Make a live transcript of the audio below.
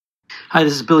Hi,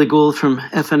 this is Billy Gould from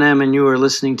FNM, and you are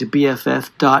listening to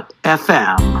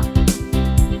BFF.FM.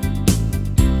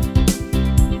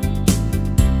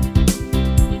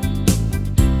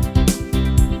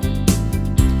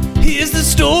 Here's the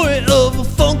story of a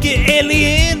funky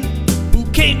alien who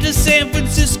came to San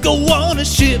Francisco on a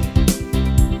ship.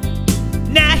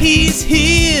 Now he's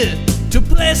here to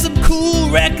play some cool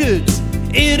records,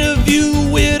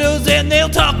 interview widows, and they'll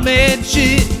talk mad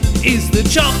shit. It's the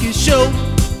Chalky Show.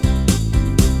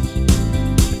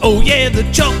 Oh yeah, the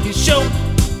Chalky Show.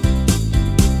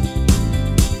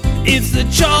 It's the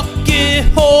Chalky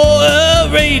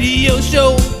Horror Radio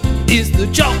Show. It's the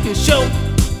Chalky Show.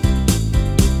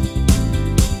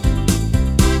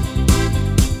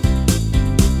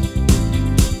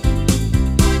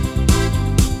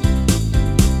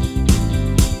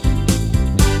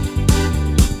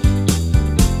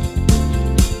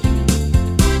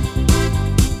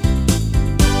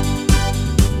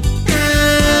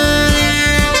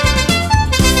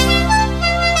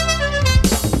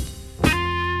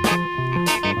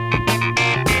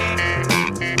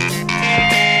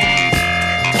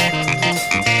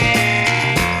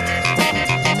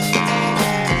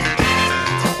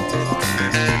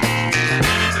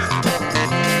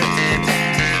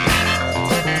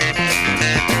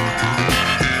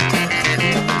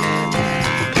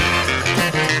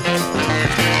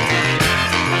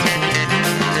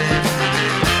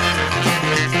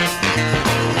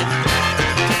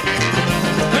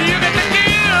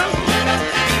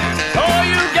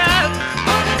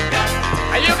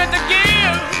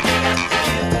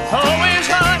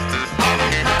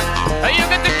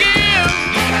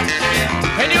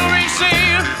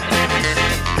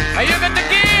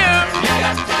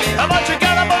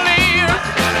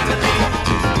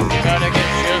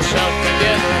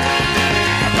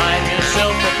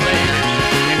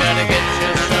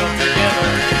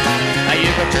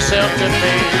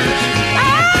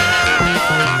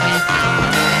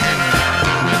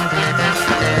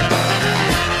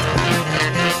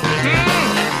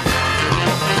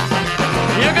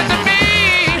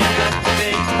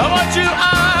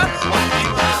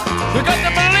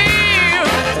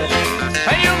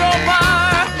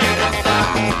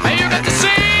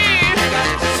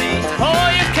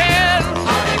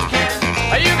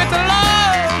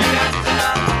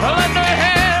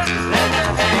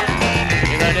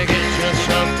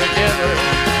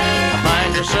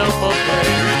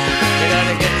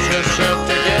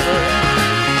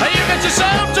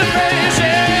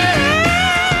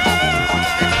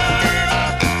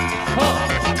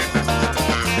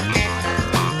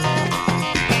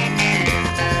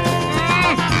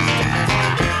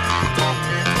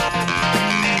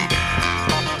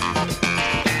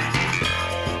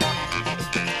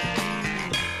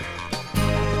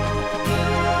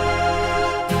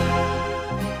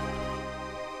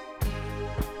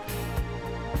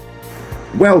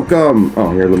 Welcome.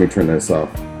 Oh, here, let me turn this off.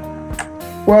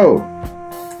 Whoa.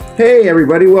 Hey,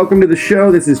 everybody. Welcome to the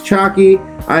show. This is Chalky.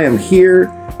 I am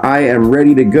here. I am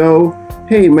ready to go.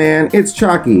 Hey, man, it's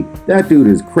Chalky. That dude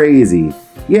is crazy.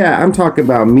 Yeah, I'm talking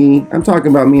about me. I'm talking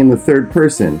about me in the third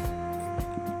person.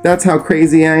 That's how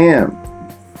crazy I am.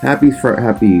 Happy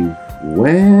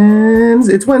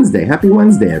Wednesday. It's Wednesday. Happy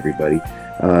Wednesday, everybody.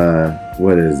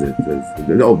 What is it?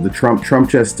 The Trump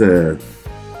just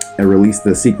released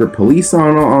the secret police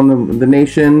on the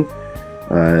nation.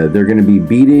 They're going to be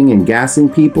beating and gassing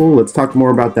people. Let's talk more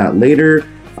about that later.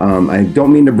 I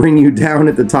don't mean to bring you down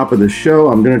at the top of the show.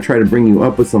 I'm going to try to bring you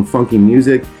up with some funky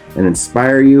music and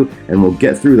inspire you, and we'll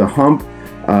get through the hump.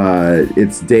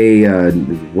 It's day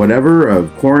whatever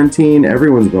of quarantine.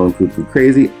 Everyone's going cuckoo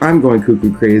crazy. I'm going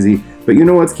cuckoo crazy. But you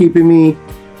know what's keeping me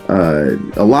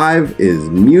alive is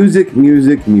music,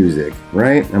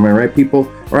 right? Am I right,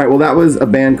 people? All right, well, that was a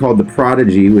band called The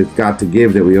Prodigy with Got to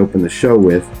Give that we opened the show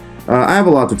with. I have a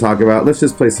lot to talk about. Let's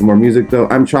just play some more music, though.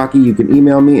 I'm Chalky. You can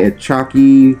email me at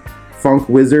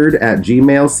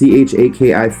chalkyfunkwizard@gmail,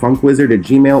 CHAKI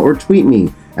funkwizard@gmail, or tweet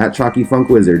me at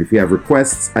chalkyfunkwizard. If you have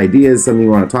requests, ideas, something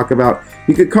you want to talk about,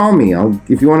 you could call me.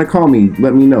 If you want to call me,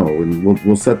 let me know, and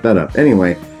we'll set that up.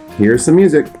 Anyway, here's some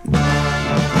music.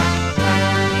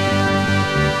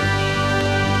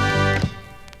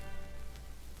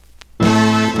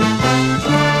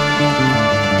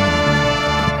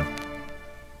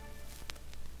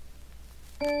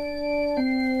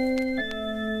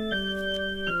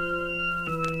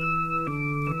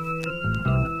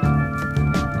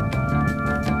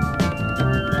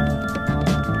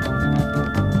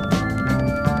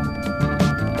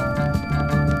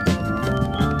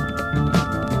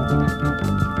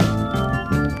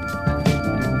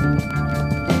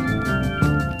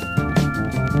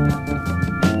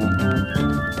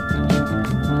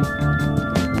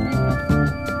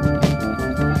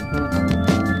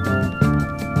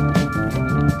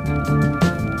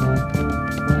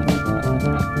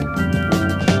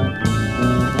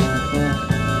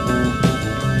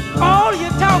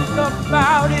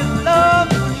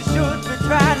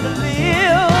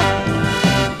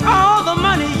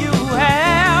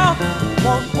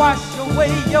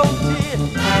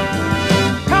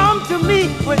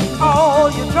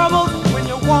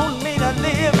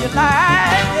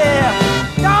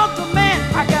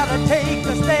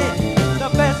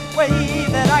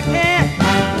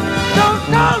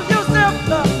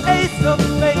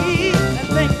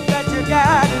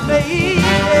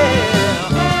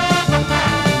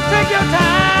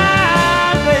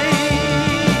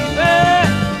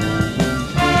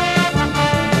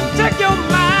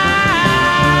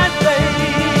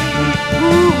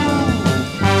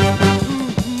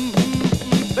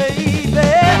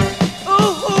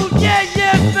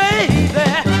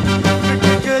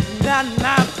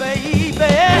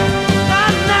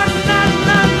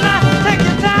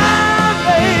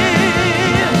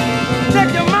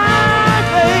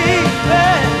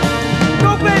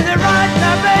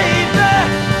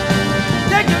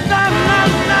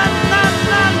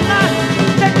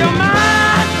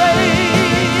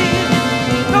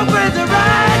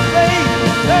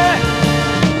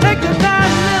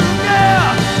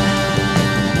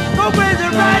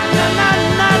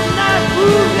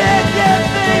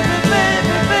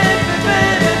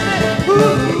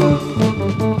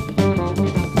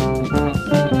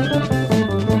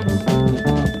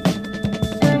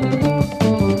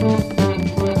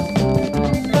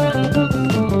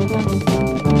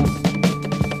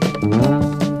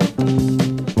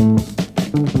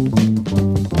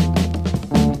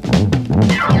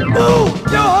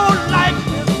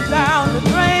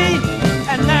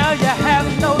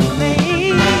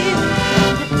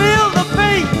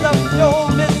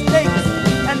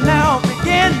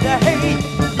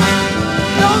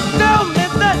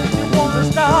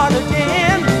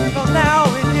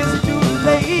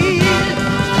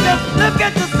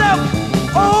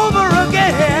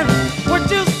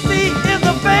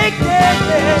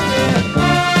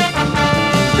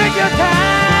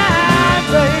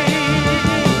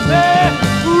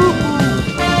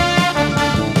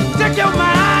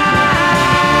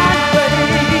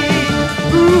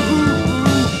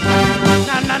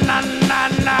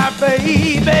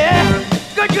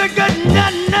 good, good,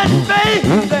 nothing, baby.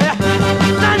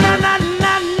 Na na na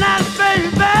na na,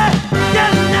 baby.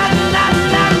 Yeah, na na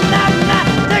na na na.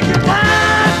 Take your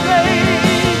time, baby.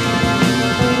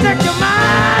 Take your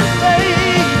mind,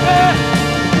 baby.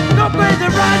 Go crazy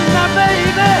right now,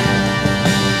 baby.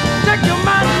 Take your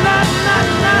mind, na na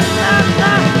na na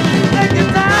na. Take your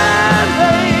time,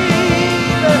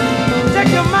 baby.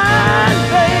 Take your mind,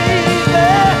 baby.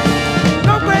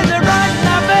 Go crazy right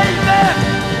now, baby.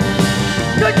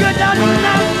 Good, good, na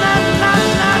na na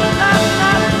na.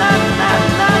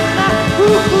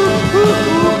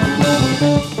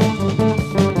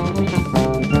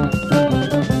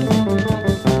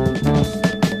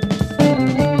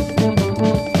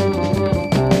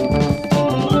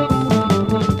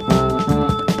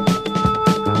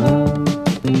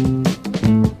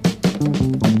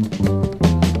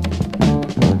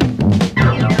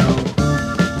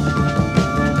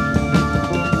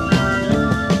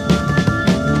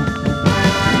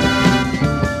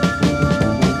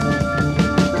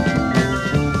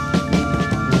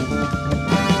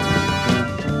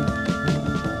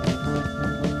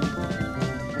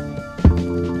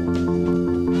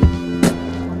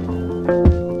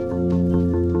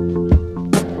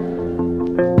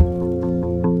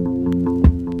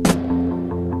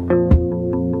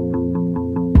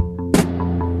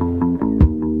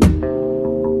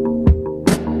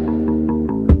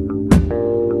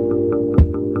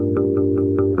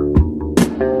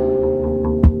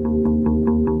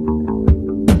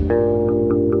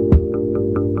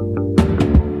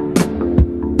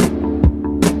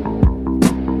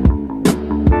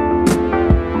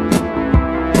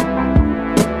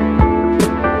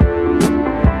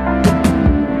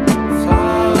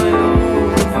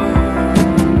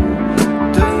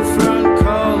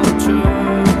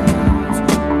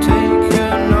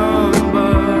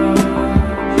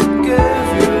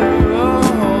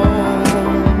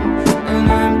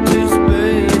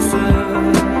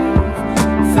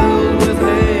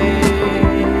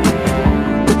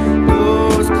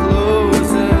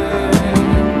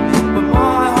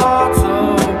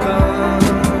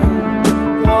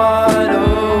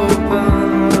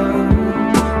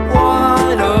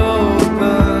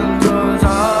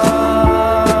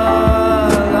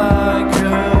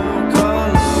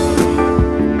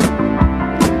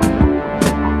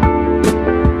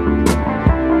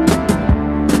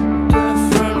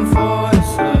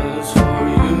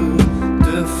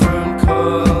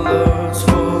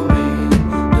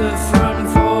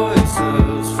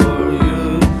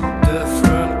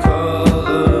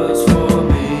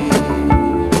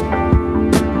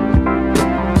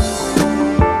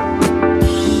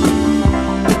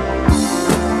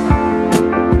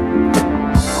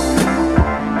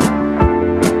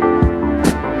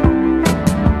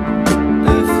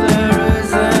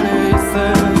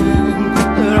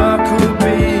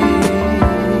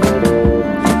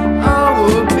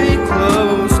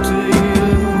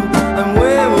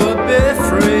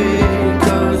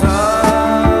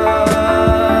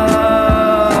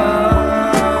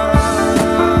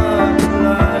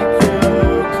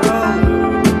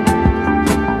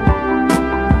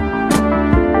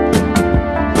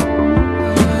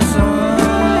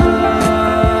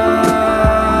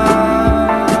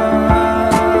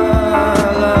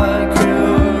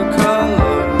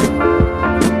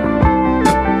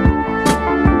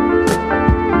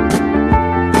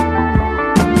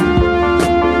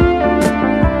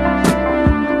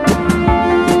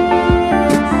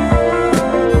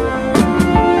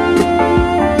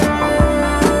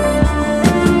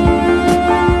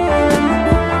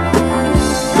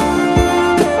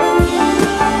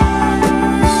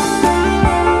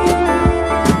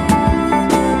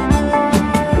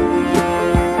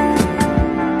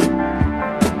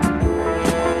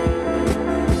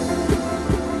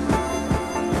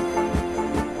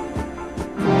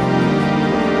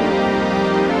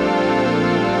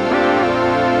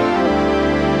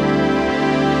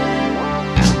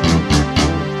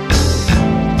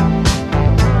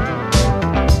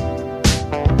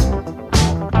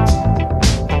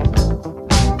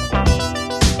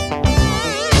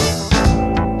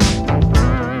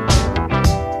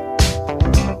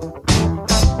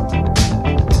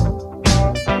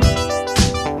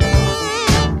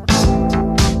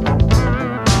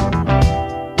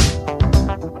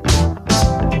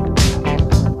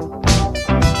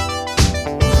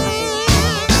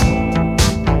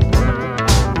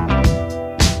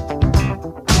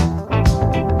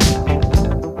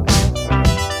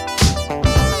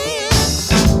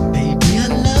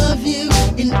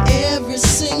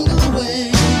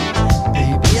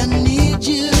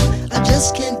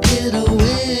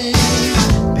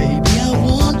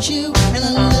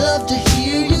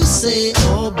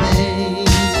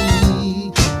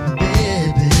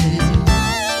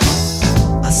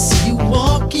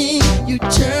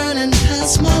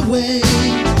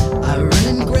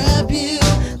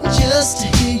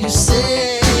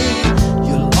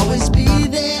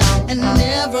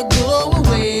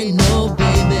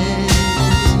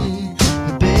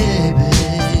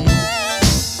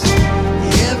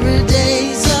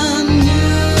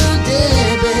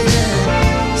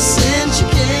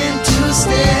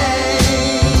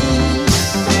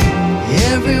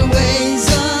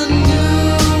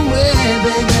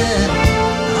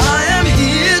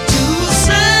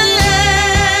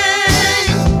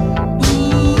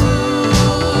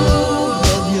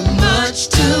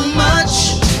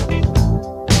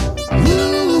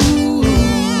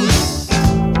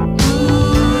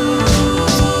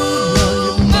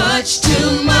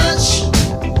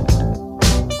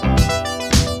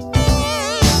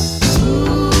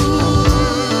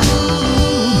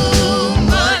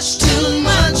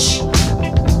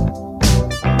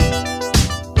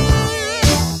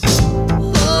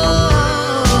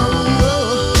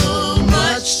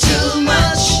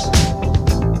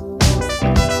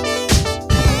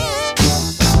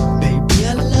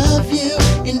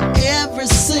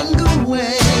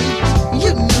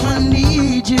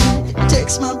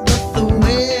 takes my breath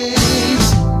away.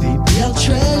 Baby, I'll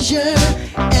treasure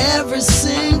every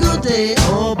single day.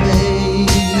 Oh,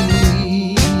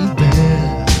 baby,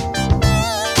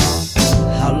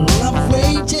 how long I've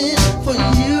waited for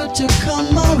you to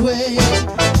come my way.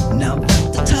 Now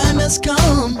that the time has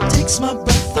come, takes my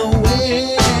breath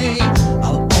away.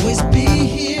 I'll always be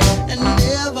here and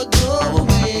never go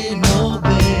away. No,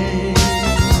 babe.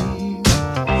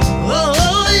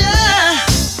 Oh, yeah.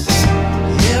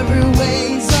 Every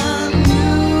way's a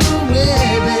new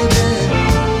way, baby,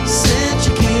 since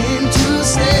you came to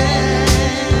stay.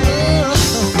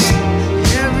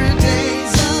 Every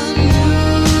day's a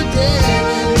new day,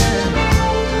 baby.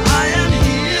 I am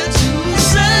here to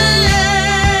say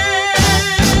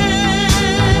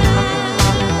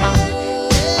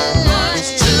much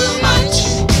too much.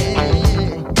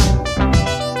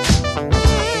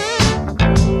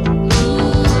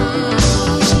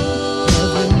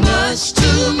 Much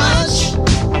too much.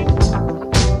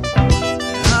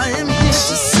 I am here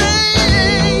to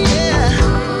say,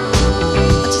 yeah, I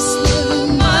just love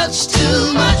much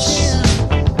too much.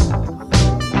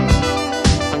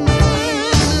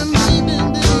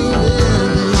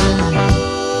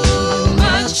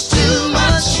 Much too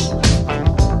much.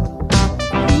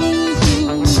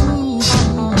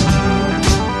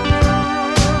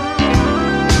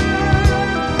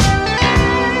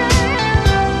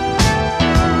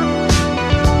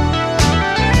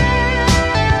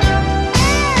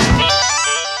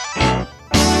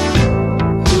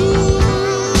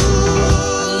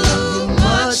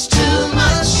 Much too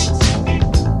much.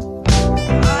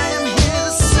 I am here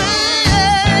to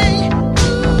say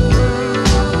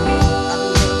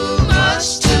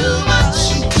much too much.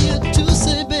 I'm here to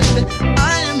say, baby, I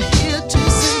am here to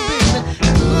say, baby,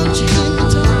 don't you hear me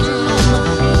talking, mama?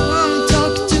 I'm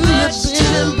talking to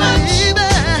you, baby.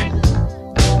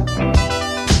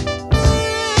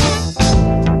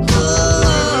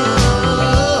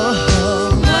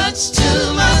 Oh, much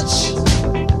too much.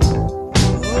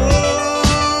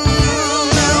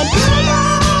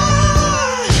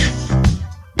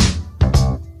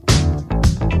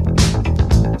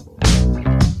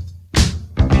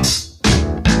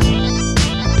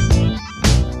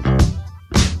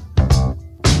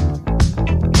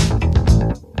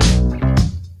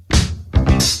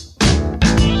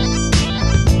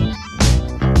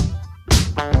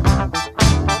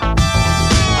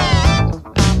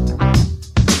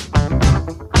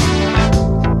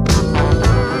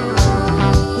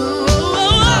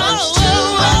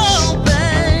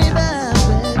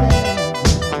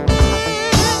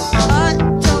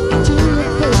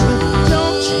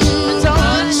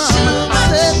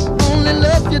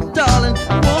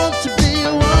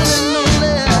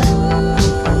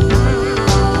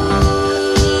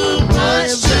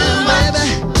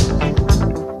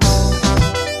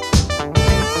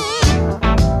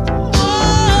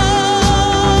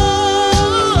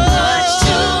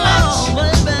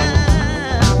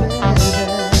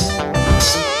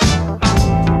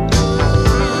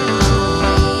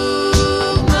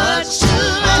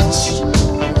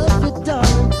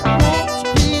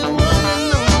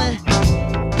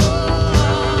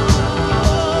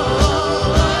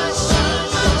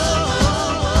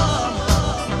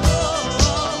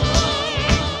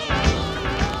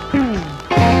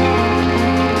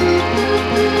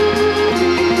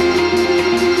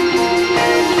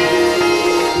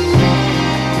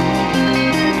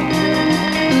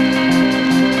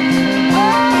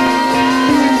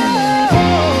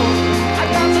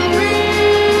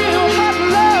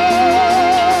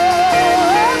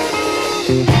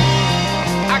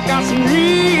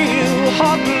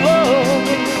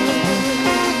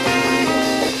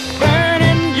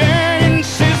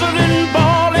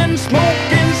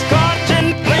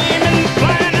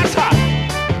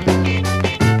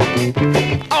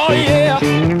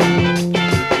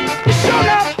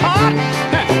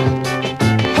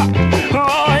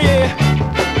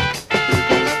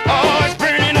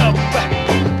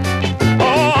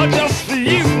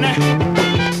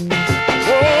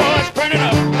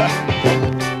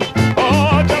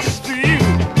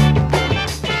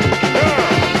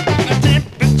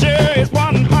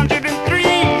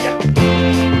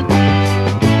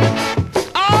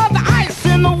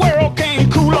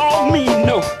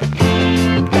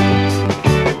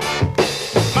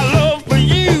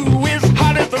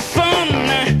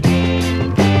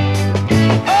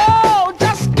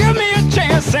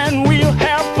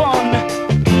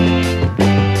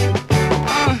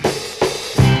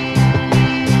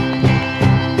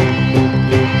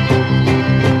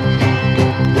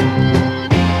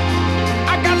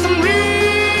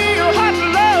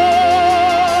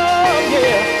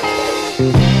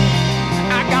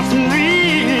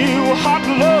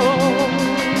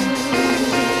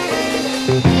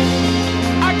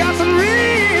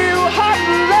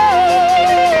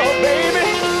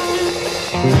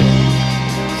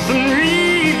 some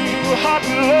real hot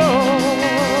love.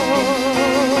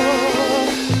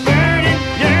 Burning,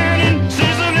 yearning,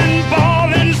 sizzling,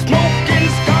 balling, smoking,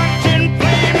 scorching,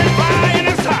 flaming, flying,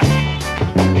 it's hot.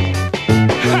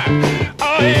 Ha.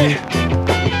 Oh yeah.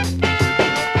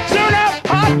 Soon up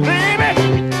hot, baby.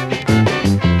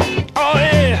 Oh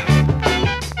yeah.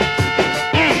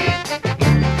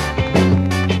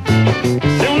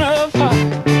 Soon up hot.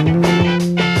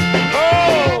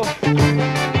 Oh.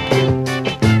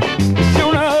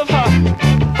 Soon up hot.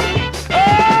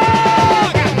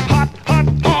 Oh, got hot, hot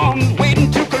arms waiting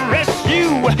to caress you.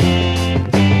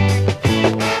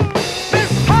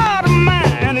 This heart of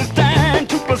mine is dying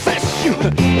to possess you.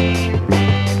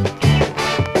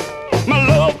 My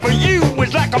love for you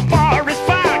is like a forest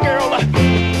fire, girl. And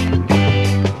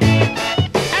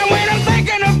when I'm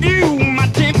thinking of you, my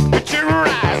temperature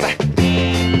rises.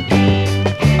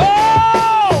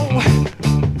 Oh,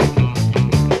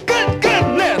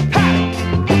 goodness, hot.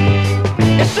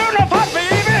 It's sure enough hot,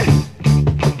 baby.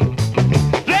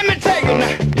 Let me tell you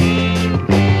now.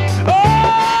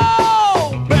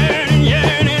 Oh, burning,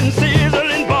 yearning,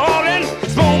 sizzling, boiling,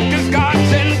 smoking,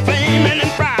 scorching, flaming,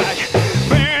 and fried.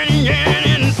 Burning,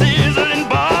 yearning, sizzling,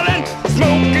 boiling,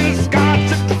 smoking,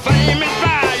 scorching, flaming,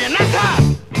 fried. And that's hot.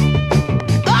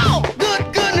 Oh,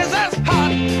 goodness, that's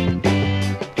hot.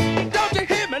 Don't you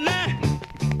hear me now?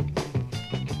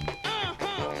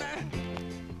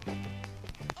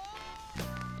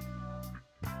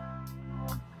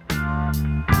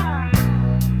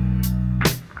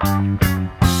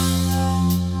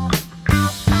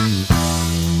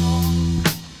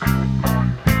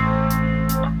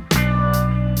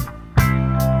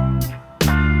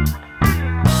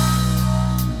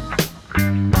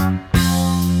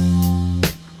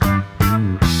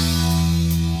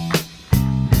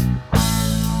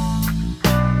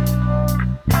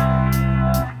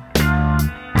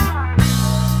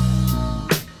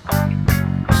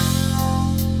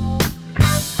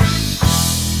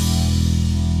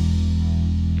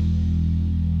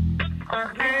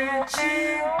 Now.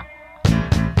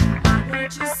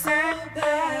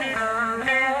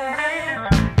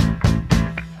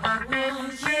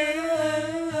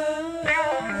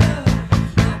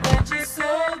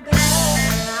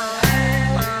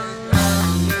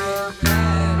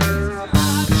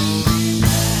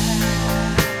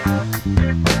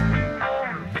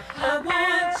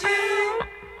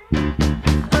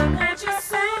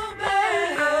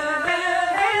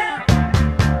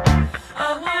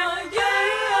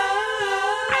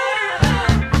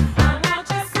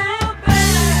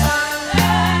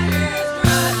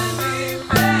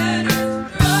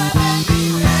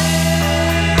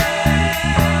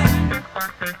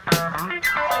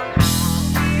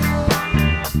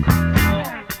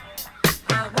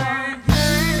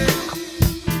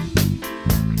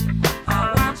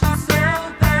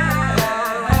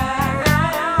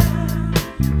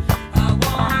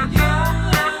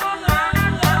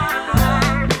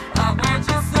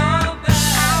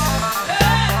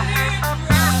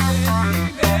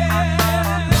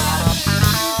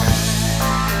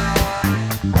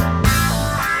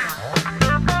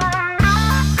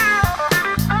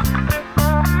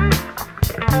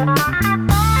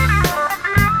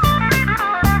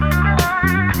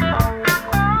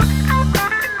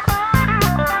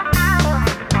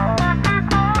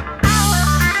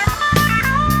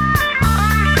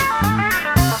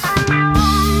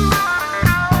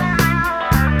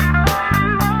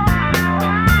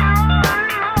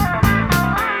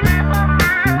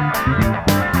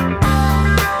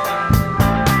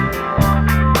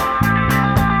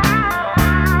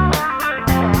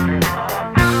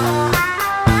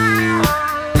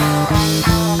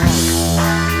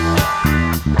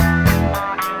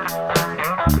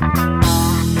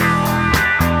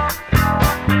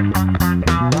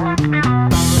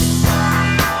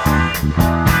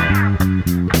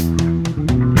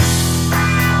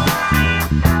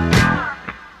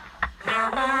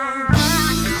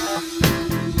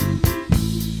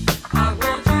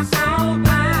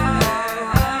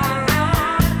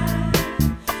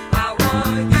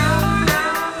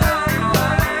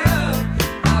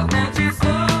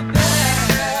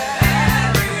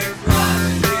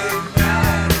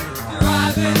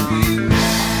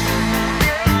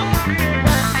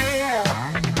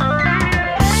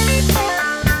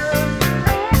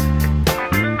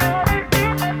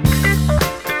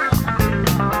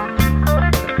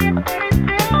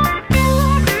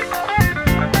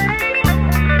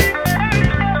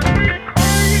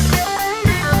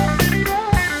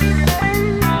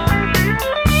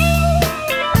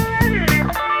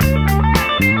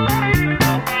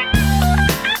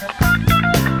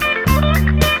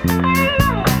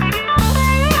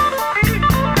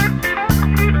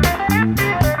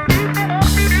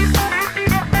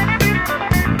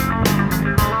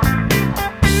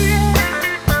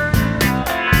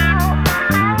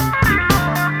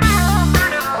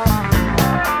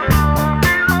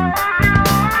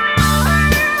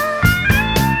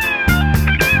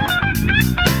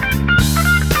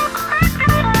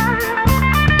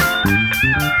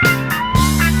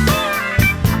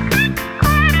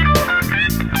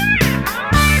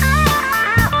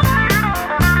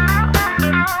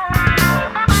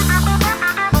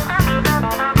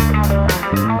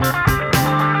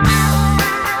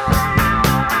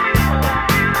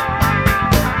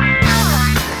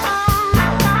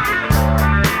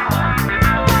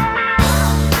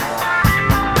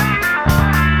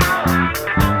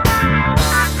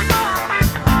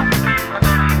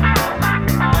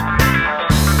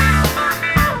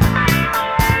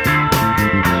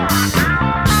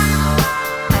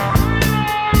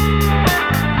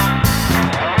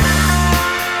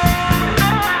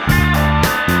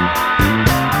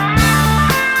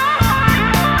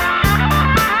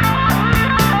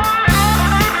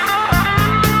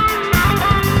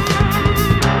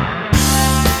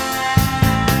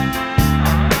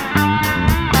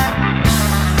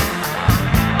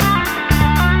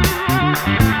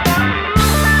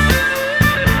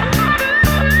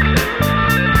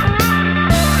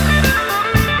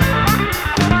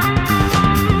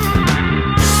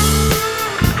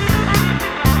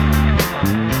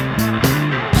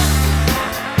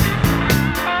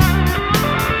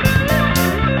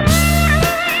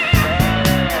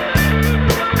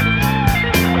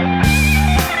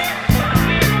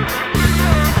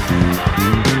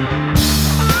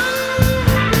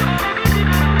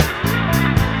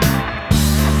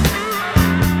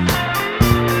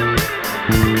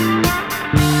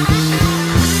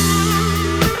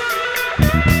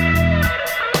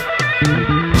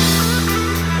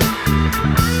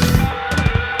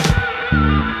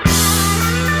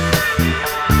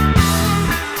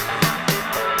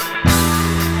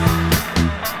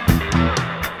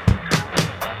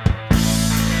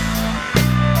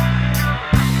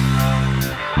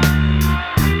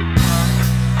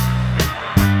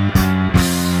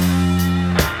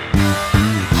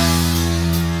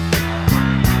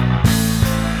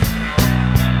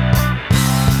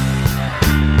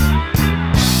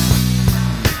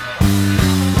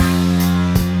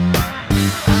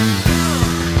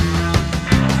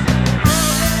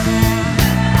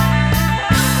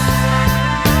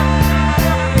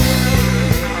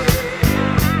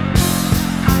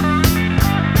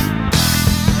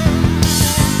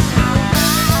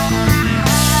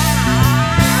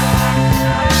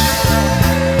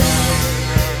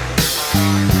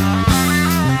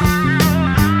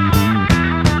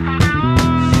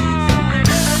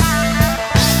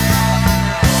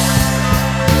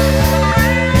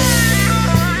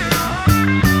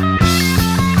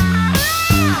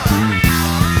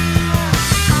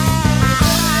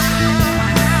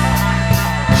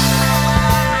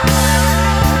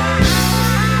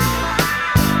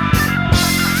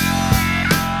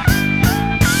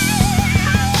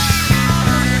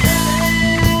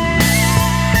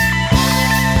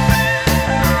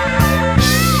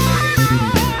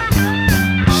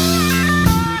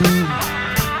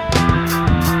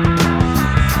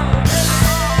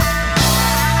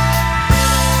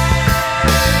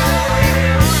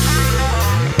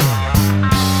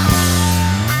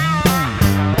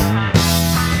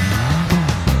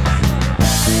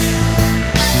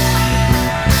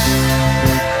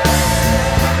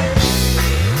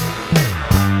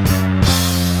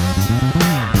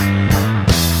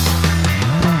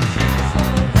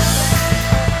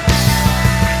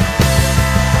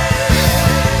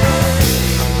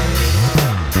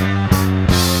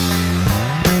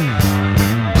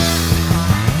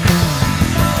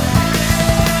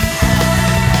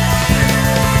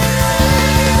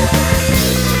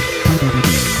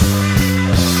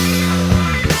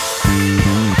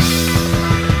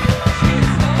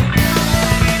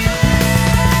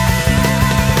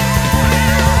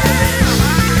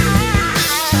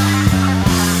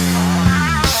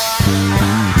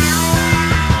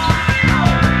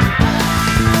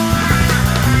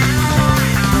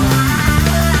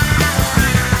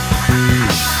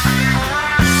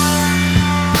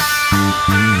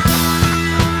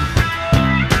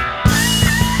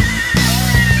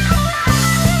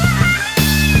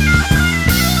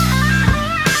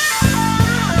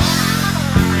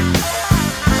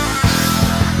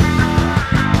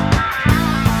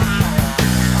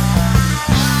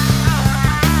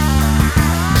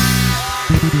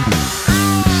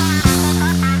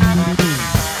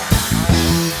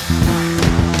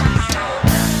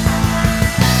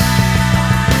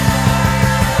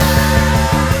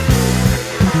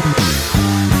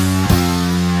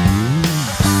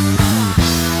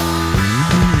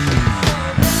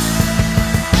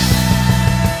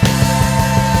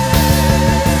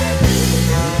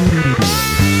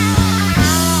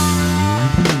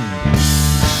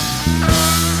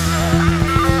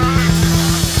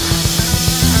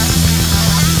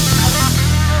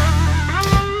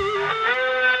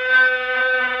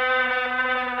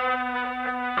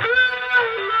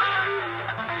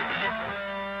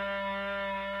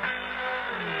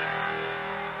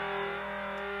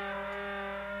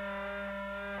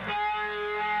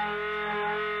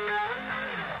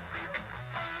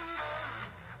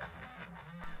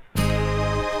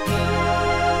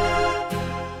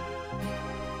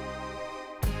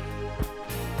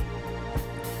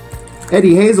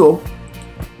 Eddie Hazel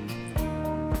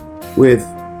with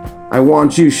I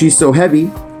Want You, She's So Heavy.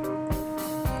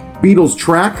 Beatles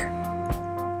track.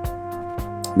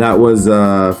 That was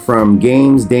from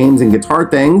Games, Dames, and Guitar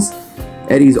Things.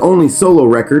 Eddie's only solo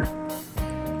record.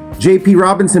 J.P.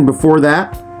 Robinson before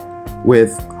that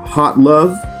with Hot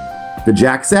Love. The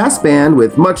Jack Sass Band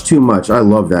with Much Too Much. I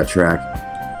love that track.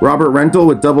 Robert Rental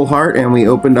with Double Heart, and we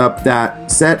opened up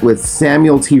that set with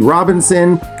Samuel T.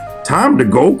 Robinson, Time to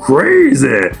Go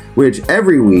Crazy, which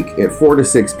every week at 4 to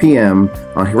 6 p.m.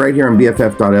 Right here on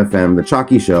BFF.FM, The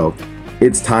Chalky Show,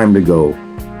 it's time to go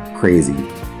crazy,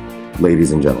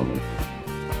 ladies and gentlemen.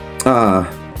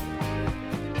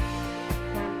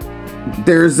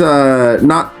 There's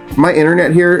not... My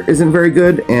internet here isn't very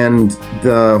good, and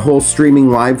the whole streaming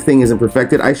live thing isn't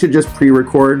perfected. I should just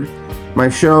pre-record my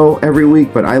show every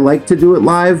week, but I like to do it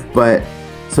live, but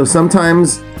so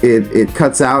sometimes it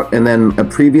cuts out and then a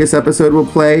previous episode will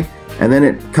play and then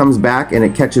it comes back and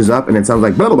it catches up and it sounds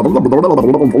like blah, blah, blah, blah, blah, blah,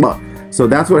 blah, blah. So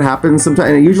that's what happens sometimes,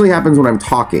 and it usually happens when I'm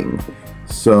talking.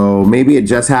 So maybe it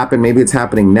just happened, maybe it's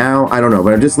happening now, I don't know,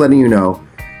 but I'm just letting you know.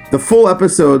 The full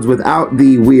episodes without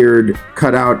the weird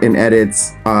cutout and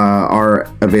edits are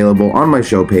available on my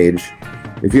show page.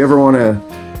 If you ever want to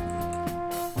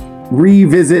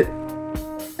revisit,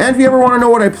 and if you ever want to know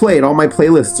what I played, all my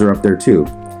playlists are up there too.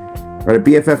 Right at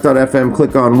BFF.FM,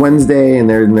 click on Wednesday, and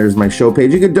there's my show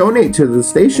page. You can donate to the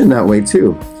station that way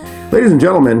too. Ladies and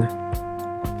gentlemen,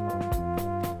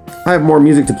 I have more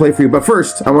music to play for you, but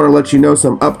first, I want to let you know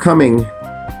some upcoming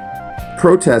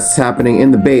protests happening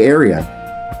in the Bay Area.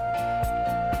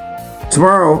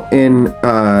 Tomorrow in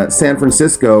San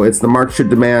Francisco, it's the March to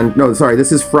Demand... No, sorry,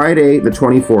 this is Friday the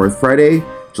 24th. Friday,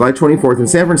 July 24th in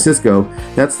San Francisco.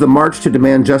 That's the March to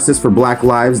Demand Justice for Black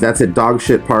Lives. That's at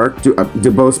Dogshit Park,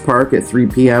 DuBose Park at 3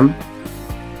 p.m.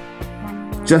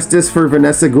 Justice for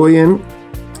Vanessa Guillen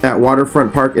at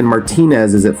Waterfront Park in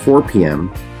Martinez is at 4 p.m.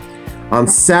 On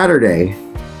Saturday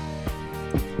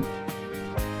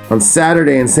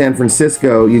in San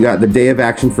Francisco, you got the Day of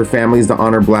Action for Families to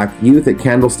Honor Black Youth at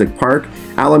Candlestick Park.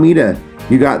 Alameda,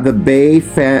 you got the Bay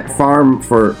Farm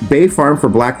for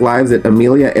Black Lives at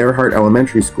Amelia Earhart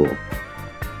Elementary School.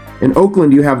 In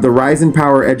Oakland, you have the Rise and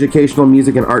Power Educational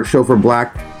Music and Art Show for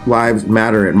Black Lives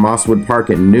Matter at Mosswood Park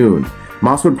at noon.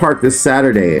 Mosswood Park this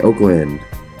Saturday, Oakland.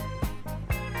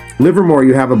 Livermore,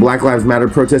 you have a Black Lives Matter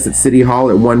protest at City Hall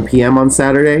at 1 p.m. on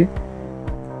Saturday.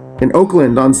 In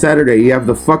Oakland, on Saturday, you have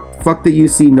the Fuck the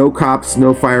UC, No Cops,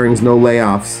 No Firings, No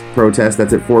Layoffs protest.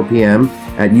 That's at 4 p.m.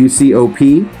 at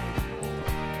UCOP.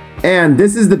 And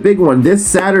this is the big one. This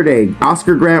Saturday,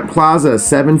 Oscar Grant Plaza,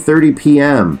 7:30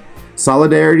 p.m.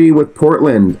 Solidarity with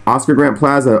Portland, Oscar Grant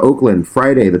Plaza, Oakland,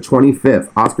 Friday the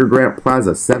 25th. Oscar Grant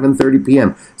Plaza, 7:30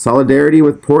 p.m. Solidarity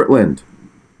with Portland.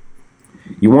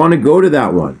 You want to go to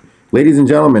that one. Ladies and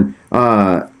gentlemen,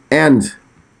 and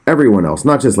everyone else,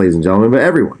 not just ladies and gentlemen, but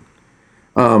everyone.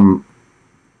 Want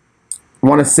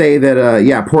to say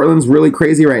that, Portland's really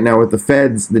crazy right now with the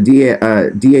feds, the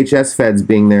DHS feds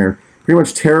being there, pretty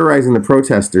much terrorizing the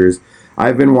protesters.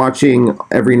 I've been watching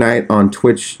every night on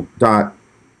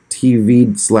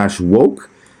twitch.tv/woke,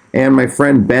 and my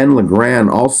friend Ben Legrand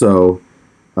also,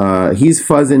 he's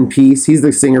Fuzz in Peace. He's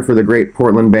the singer for the great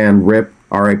Portland band RIP,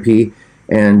 R.I.P.,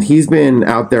 and he's been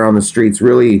out there on the streets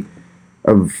really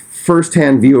of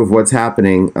first-hand view of what's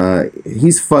happening.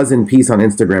 He's Fuzz in Peace on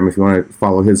Instagram if you want to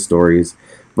follow his stories.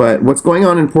 But what's going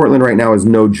on in Portland right now is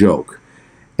no joke.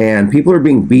 And people are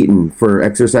being beaten for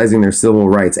exercising their civil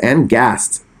rights and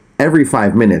gassed every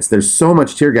 5 minutes. There's so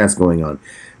much tear gas going on.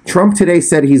 Trump today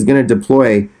said he's going to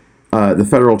deploy the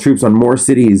federal troops on more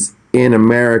cities in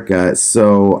America.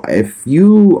 So if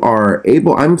you are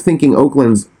able, I'm thinking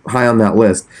Oakland's high on that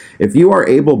list. If you are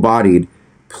able-bodied,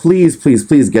 please, please,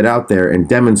 please get out there and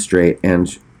demonstrate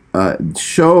and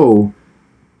show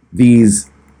these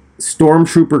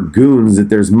stormtrooper goons that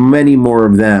there's many more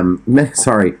of them.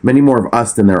 Many more of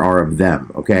us than there are of them,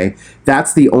 okay?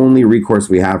 That's the only recourse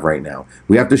we have right now.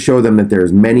 We have to show them that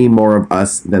there's many more of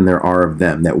us than there are of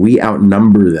them, that we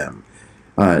outnumber them.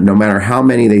 No matter how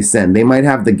many they send. They might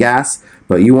have the gas,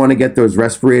 but you want to get those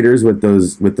respirators with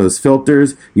those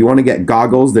filters. You want to get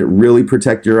goggles that really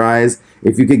protect your eyes.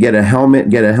 If you could get a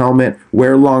helmet, get a helmet.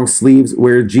 Wear long sleeves,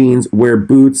 wear jeans, wear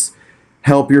boots.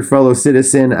 Help your fellow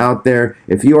citizen out there.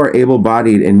 If you are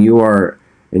able-bodied and you are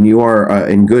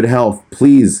in good health,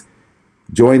 please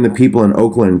join the people in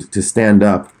Oakland to stand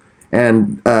up.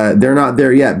 And they're not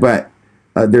there yet, but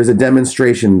there's a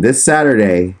demonstration this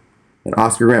Saturday at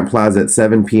Oscar Grant Plaza at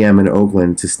 7 p.m. in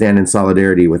Oakland to stand in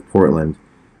solidarity with Portland.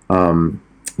 You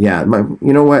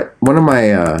know what? One of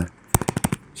my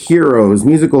heroes,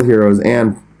 musical heroes,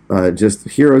 and just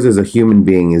heroes as a human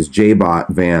being is J-Bot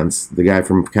Vance, the guy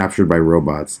from Captured by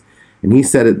Robots. And he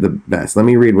said it the best. Let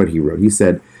me read what he wrote. He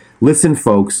said, "Listen,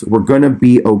 folks, we're gonna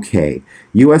be okay.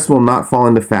 U.S. will not fall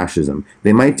into fascism.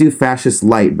 They might do fascist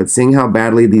light, but seeing how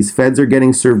badly these feds are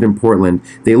getting served in Portland,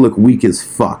 they look weak as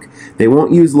fuck. They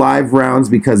won't use live rounds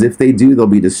because if they do, they'll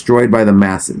be destroyed by the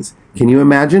masses. Can you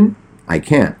imagine? I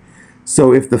can't.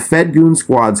 So if the Fed goon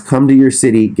squads come to your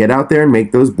city, get out there and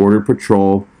make those Border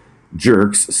Patrol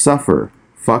jerks suffer.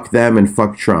 Fuck them and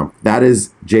fuck Trump." That is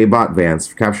J-Bot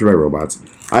Vance, Captured by Robots.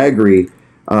 I agree.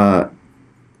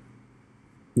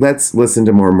 Let's listen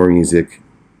to more music.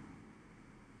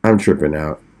 I'm tripping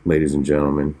out, ladies and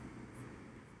gentlemen.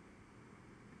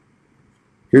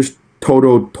 Here's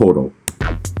Toto Toto.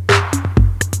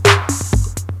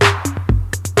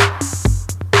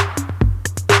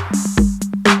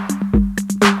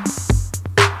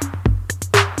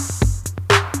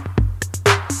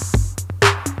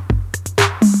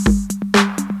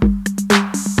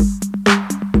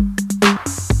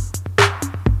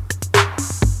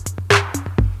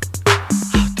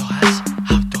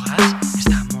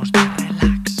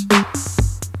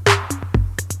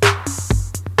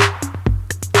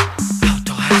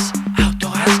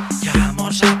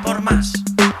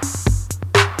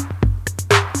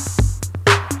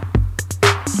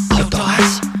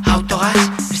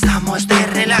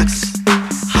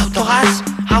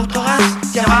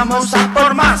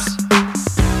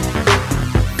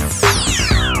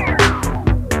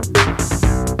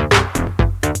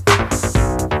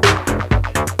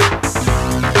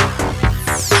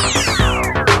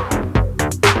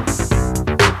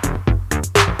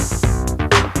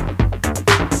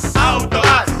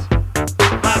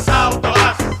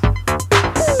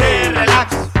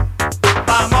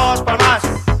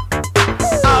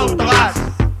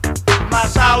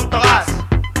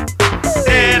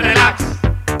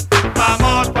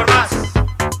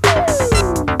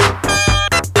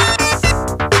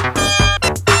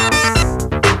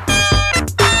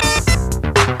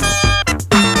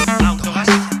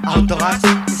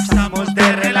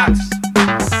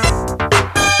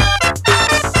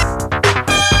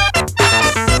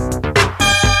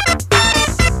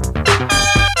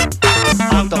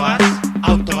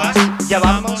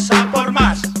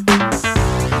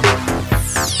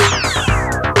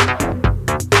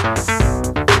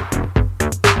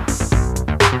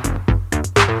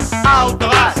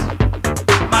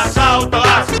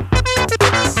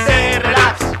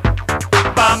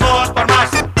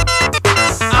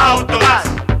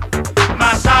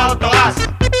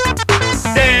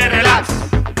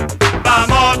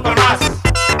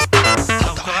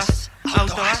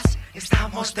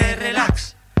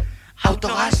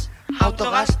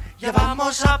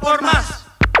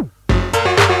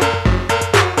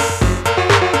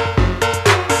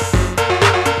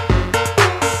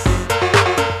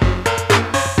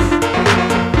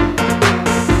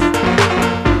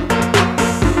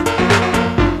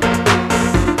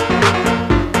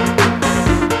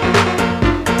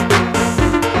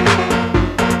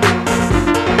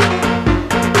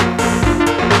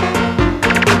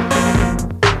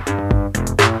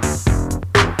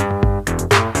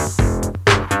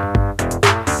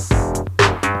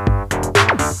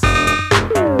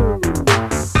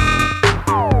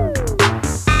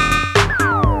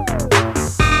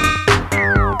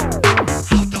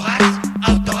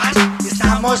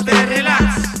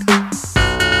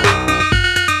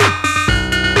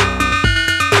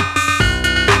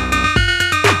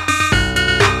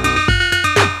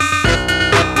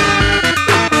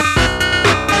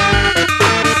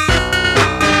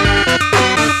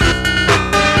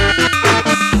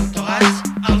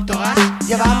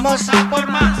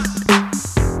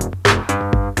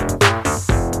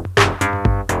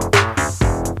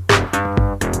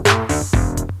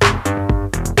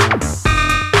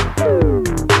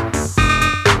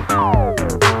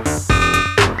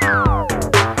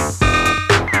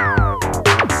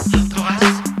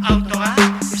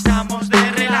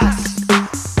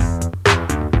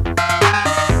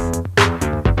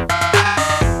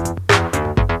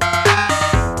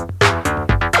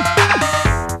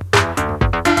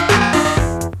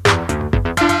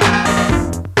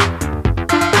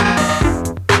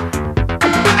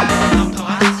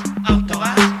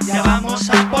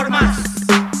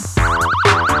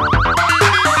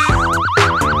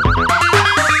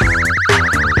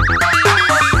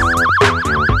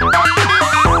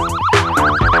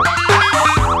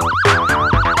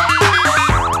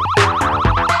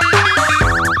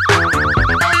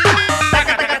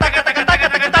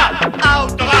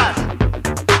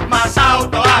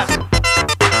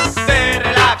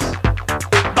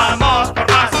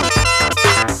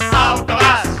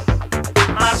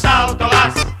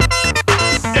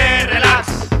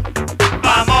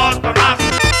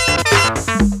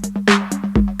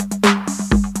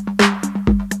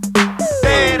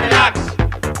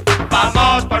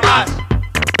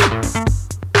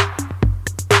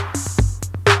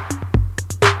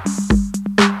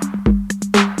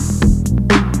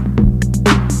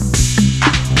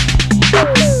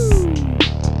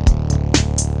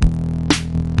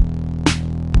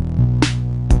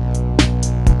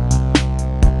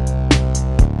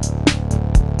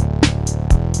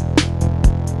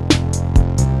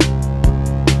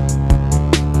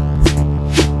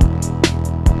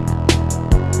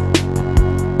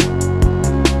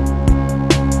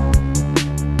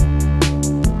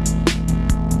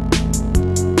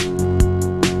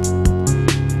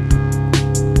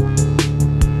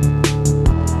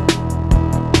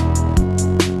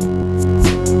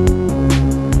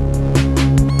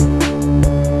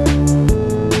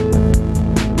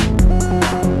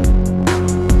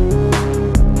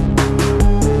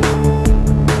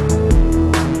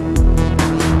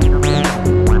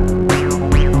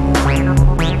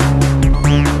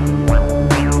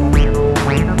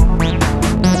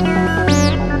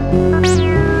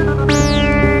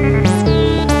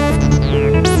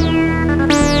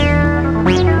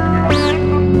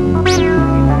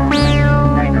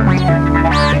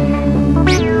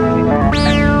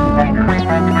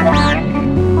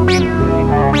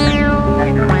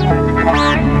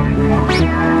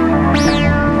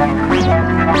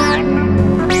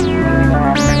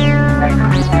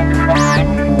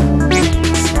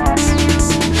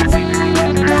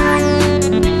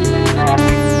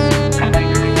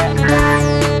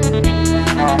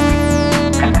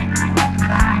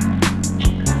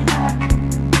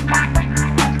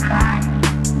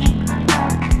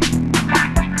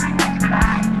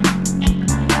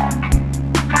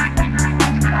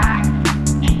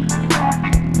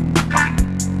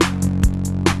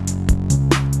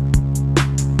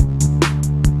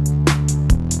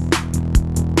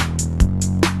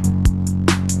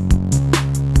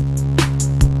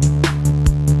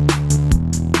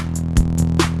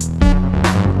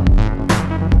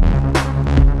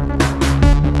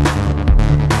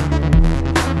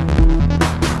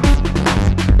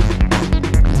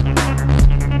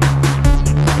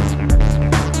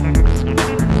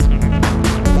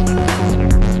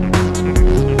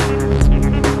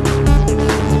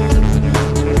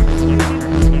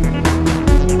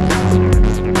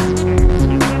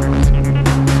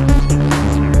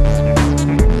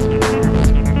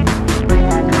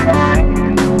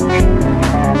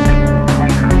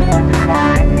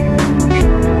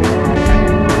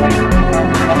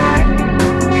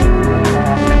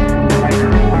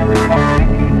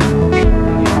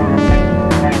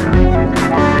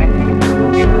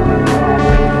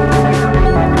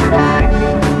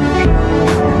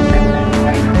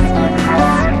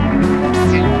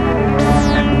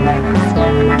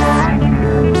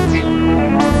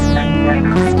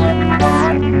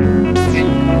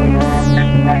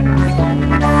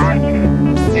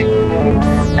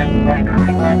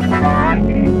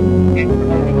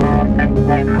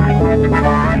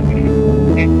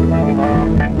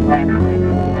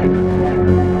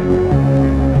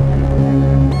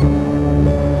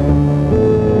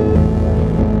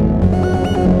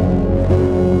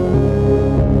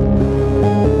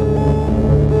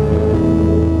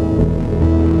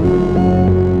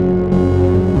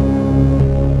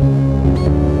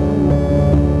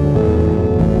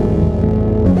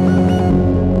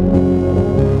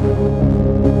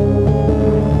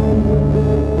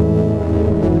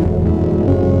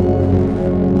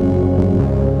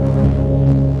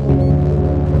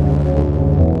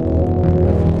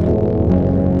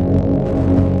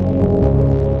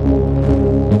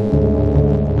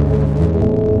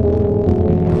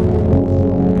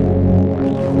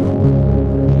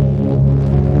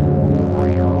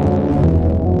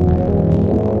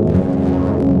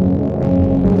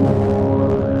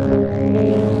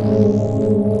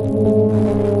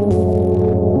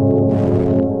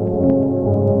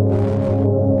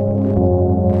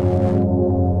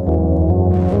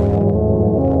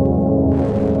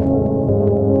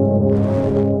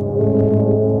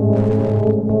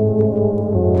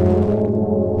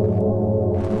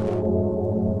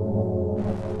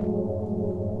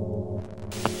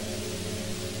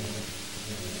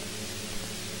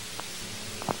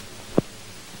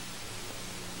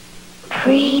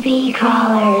 Creepy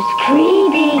crawlers,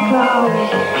 creepy crawlers,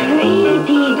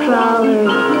 creepy crawlers.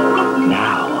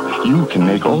 Now, you can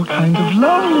make all kinds of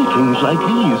lovely things like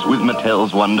these with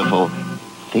Mattel's wonderful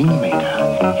Thing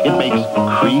Maker. It makes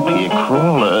creepy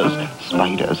crawlers,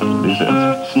 spiders,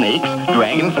 lizards, snakes,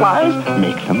 dragonflies.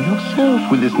 Make them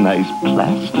yourself with this nice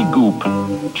plastic goop.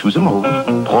 Choose a mold,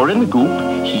 pour in the goop,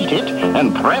 heat it,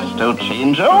 and presto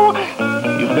changeo,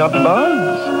 you've got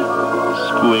bugs.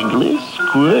 Squiggly,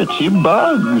 squirty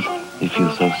bugs. They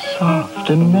feel so soft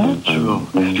and natural.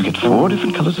 You get 4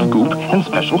 different colors of goop and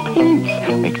special paints.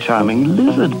 Make charming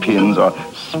lizard pins or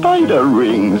spider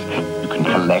rings. You can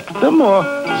collect them or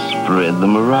spread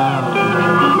them around.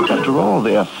 After all,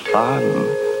 they're fun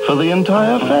for the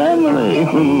entire family.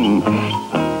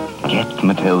 Get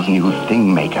Mattel's new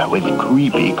Thing Maker with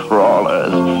creepy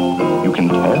crawlers. You can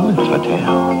tell it's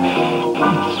Mattel.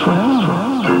 It's swell.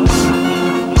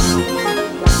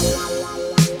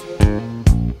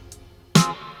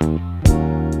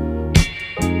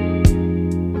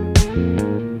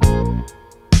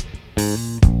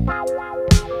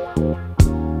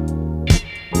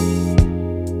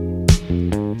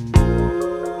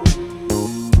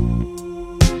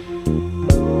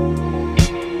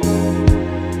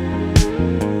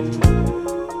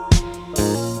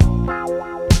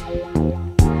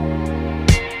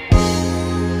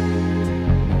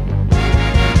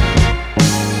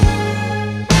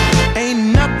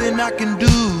 I can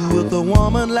do with a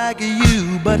woman like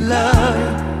you but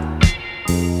love.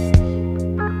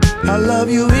 I love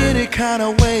you any kind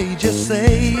of way, just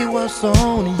say what's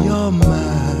on your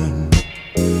mind.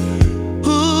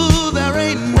 Ooh, there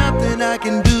ain't nothing I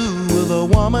can do with a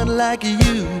woman like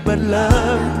you but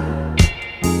love.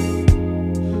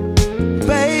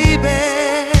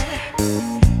 Baby,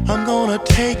 I'm gonna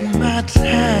take my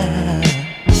time.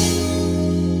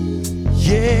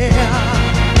 Yeah.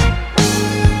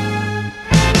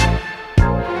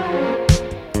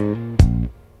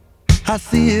 I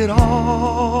see it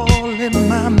all in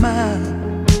my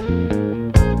mind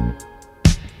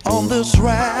on this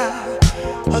rare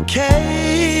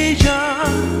occasion,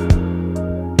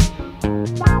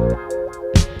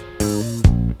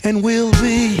 and we'll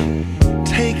be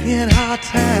taking our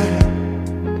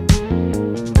time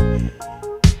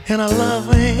in a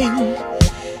loving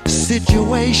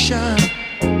situation.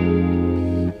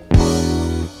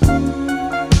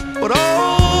 But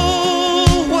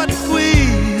oh, what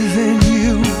squeezing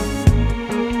you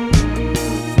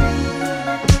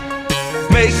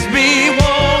makes me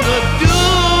wanna do.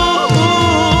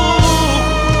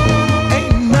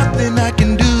 Ain't nothing I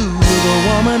can do with a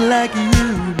woman like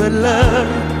you but love.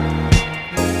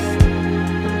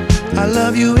 I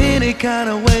love you any kind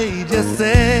of way, just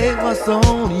say what's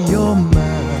on your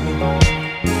mind.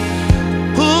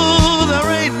 Ooh, there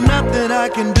ain't nothing I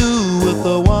can do with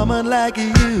a woman like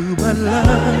you but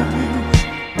love you.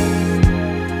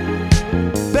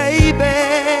 Baby,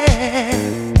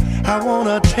 I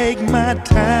wanna take my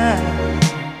time.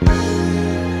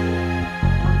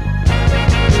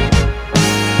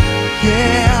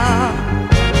 Yeah.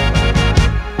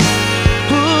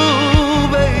 Ooh,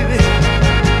 baby.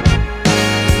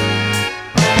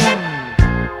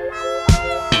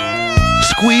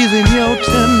 Squeezing your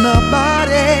tender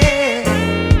body,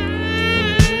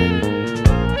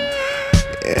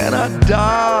 and I a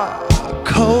dark,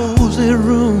 cozy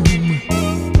room.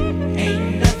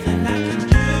 Ain't nothing I can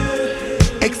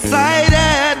do.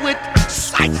 Excited with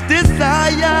such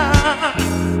desire.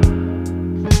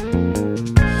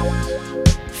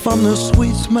 From the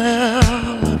sweet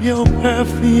smell of your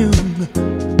perfume.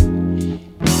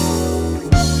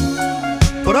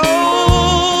 But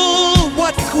oh,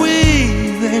 what's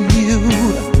squeezing you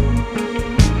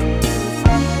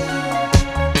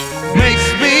makes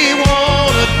me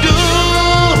wanna do,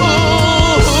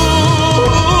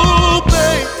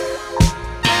 babe.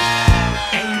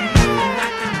 Ain't nothing I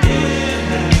can do.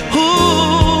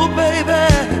 Ooh, baby.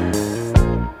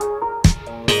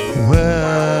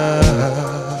 Well,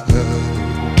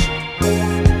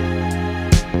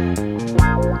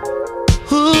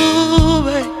 ooh,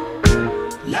 babe.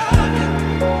 Love you.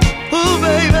 Ooh,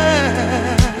 baby.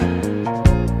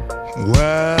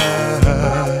 Well.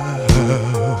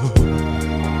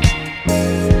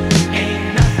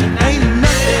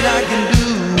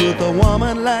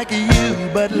 Like you,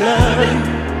 but love you.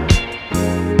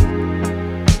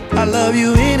 I love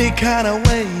you any kind of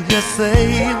way. Just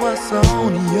say what's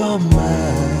on your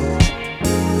mind.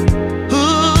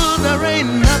 Ooh, there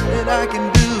ain't nothing I can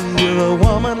do with a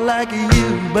woman like you,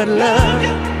 but love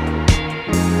you.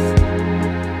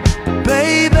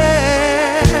 Baby,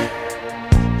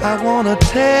 I wanna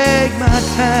take my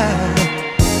time.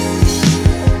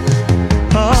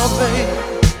 Oh, baby.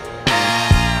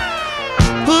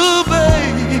 Ooh, baby.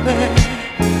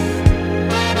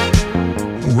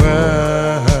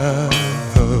 Well,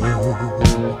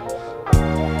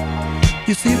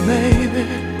 you see, baby,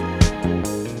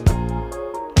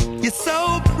 you're so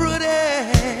pretty,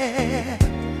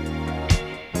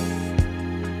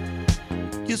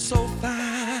 you're so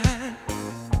fine.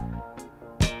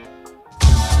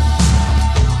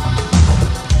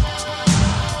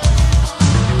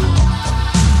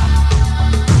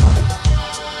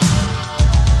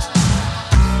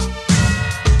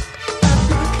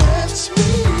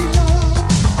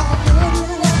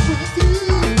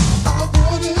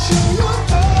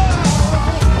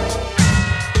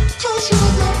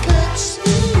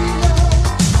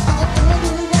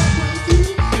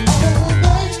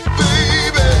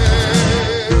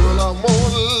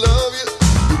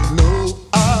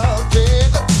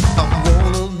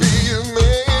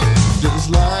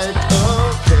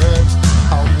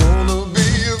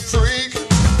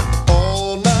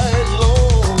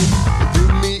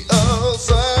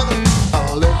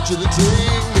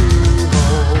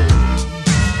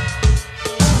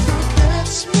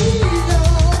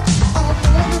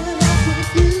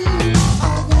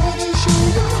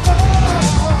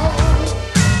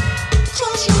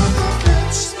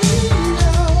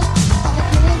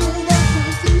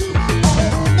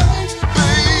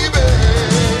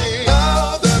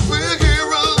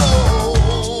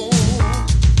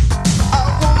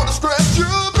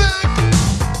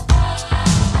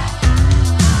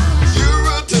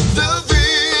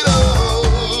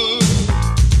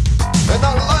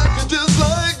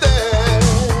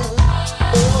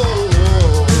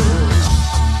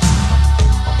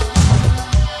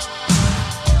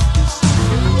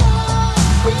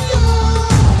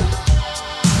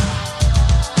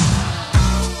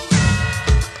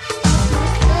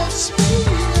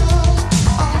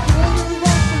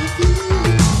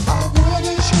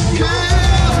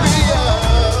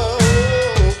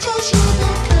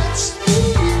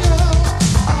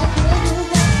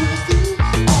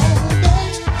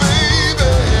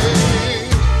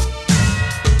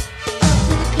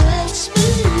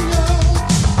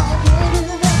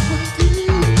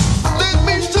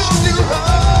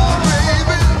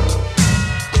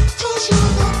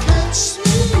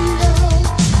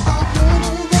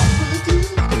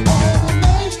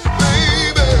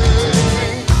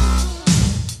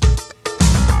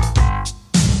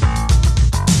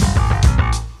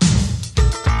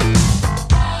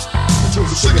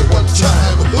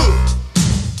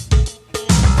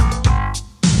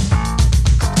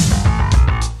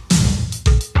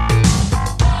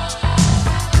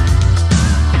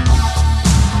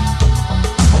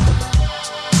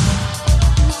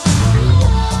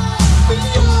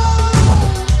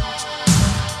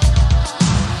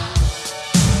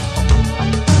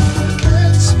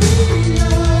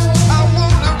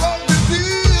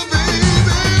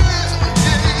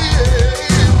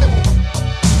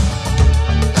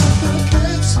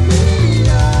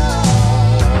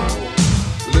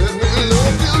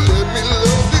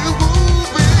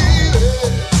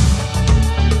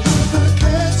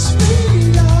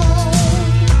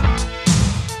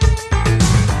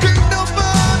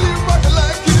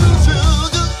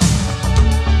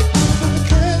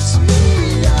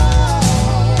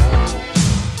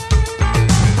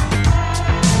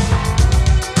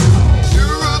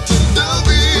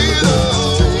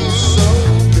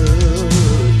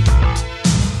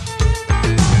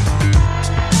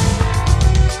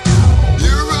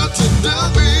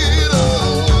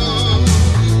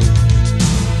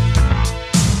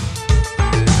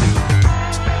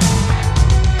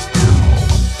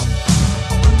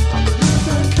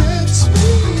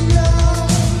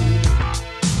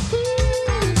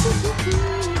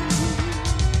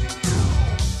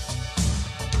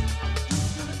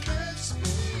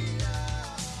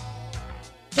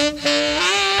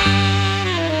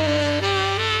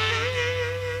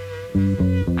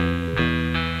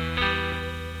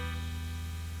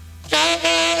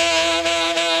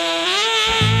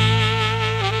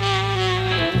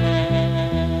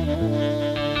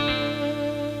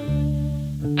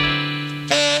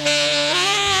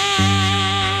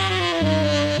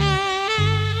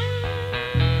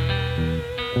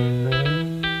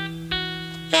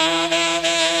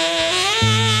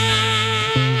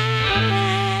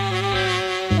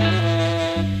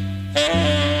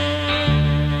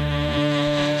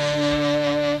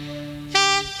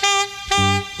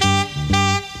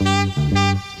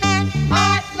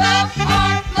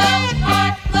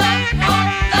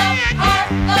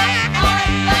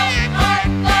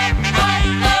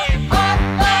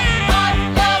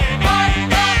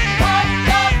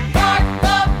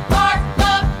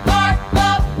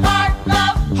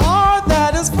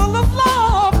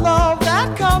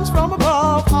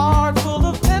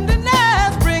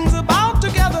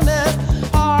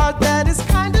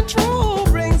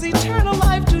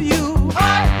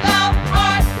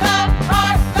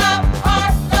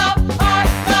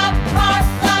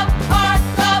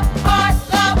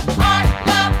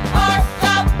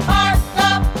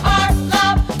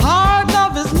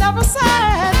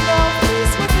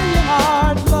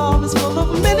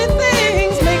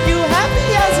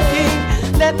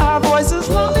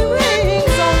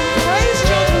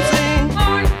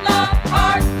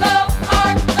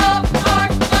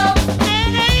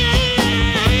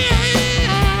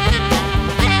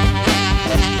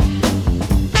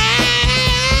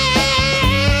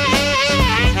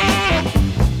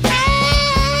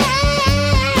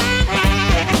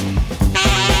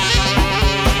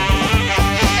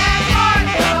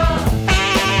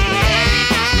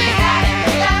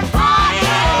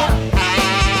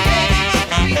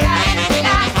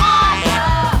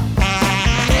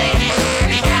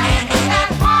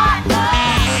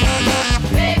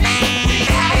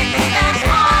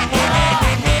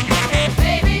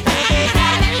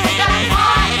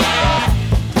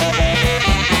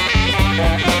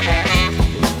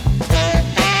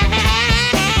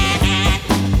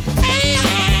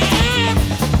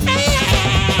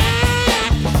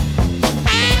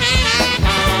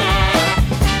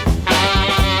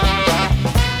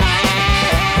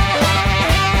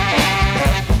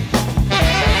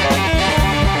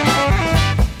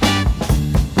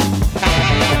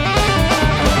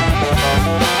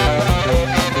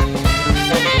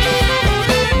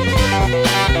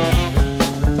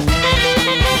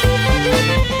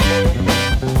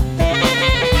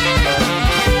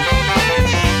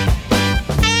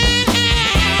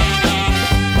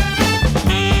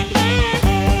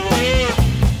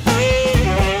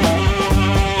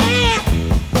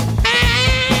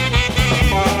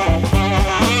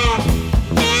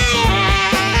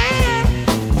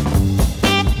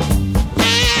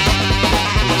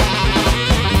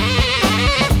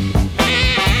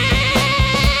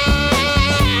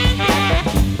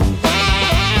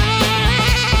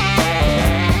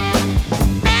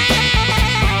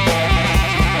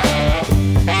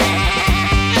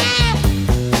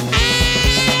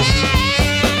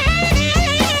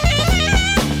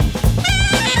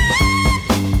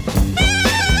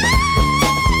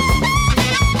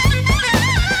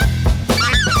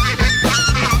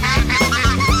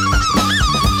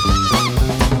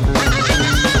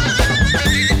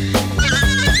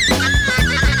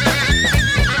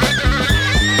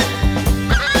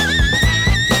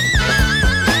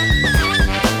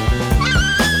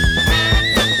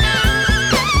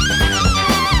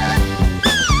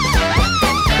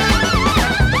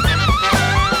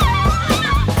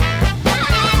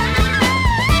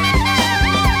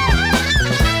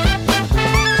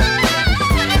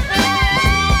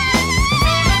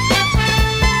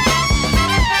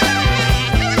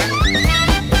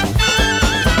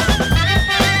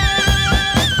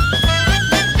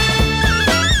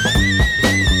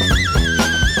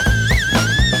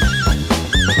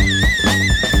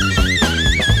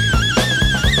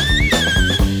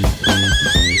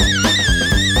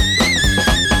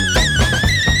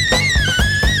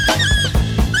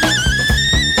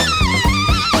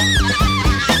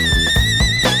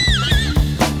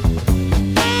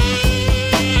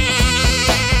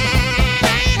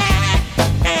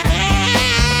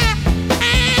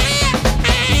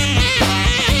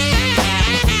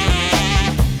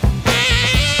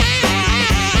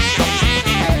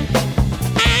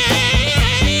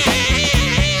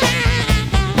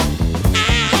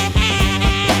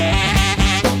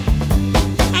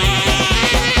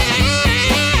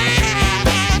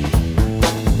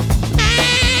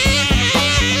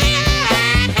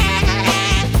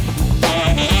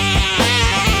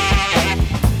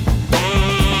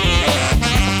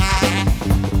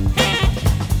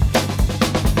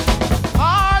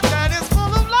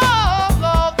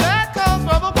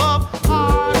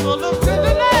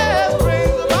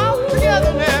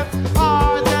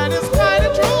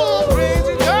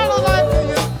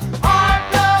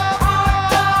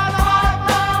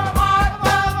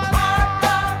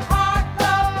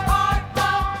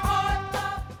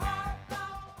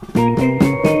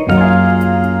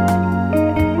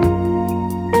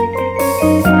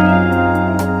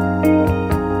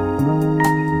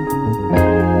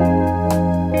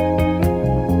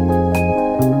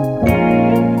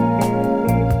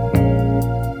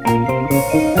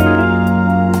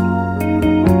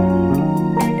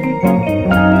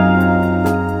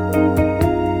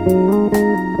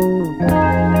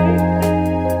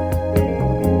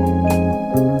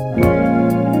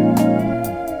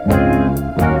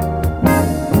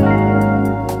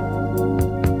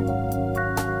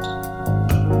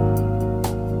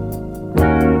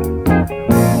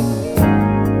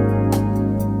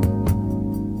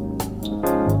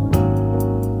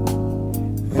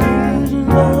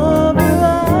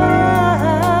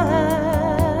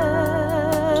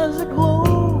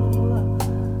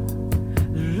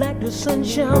 like the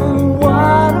sunshine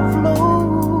water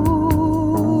flow.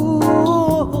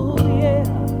 Yeah,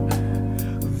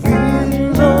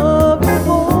 visions of the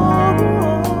forest,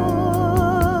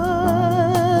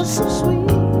 so sweet,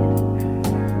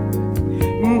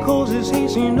 'cause it's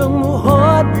hastening on my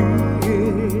heartbeat.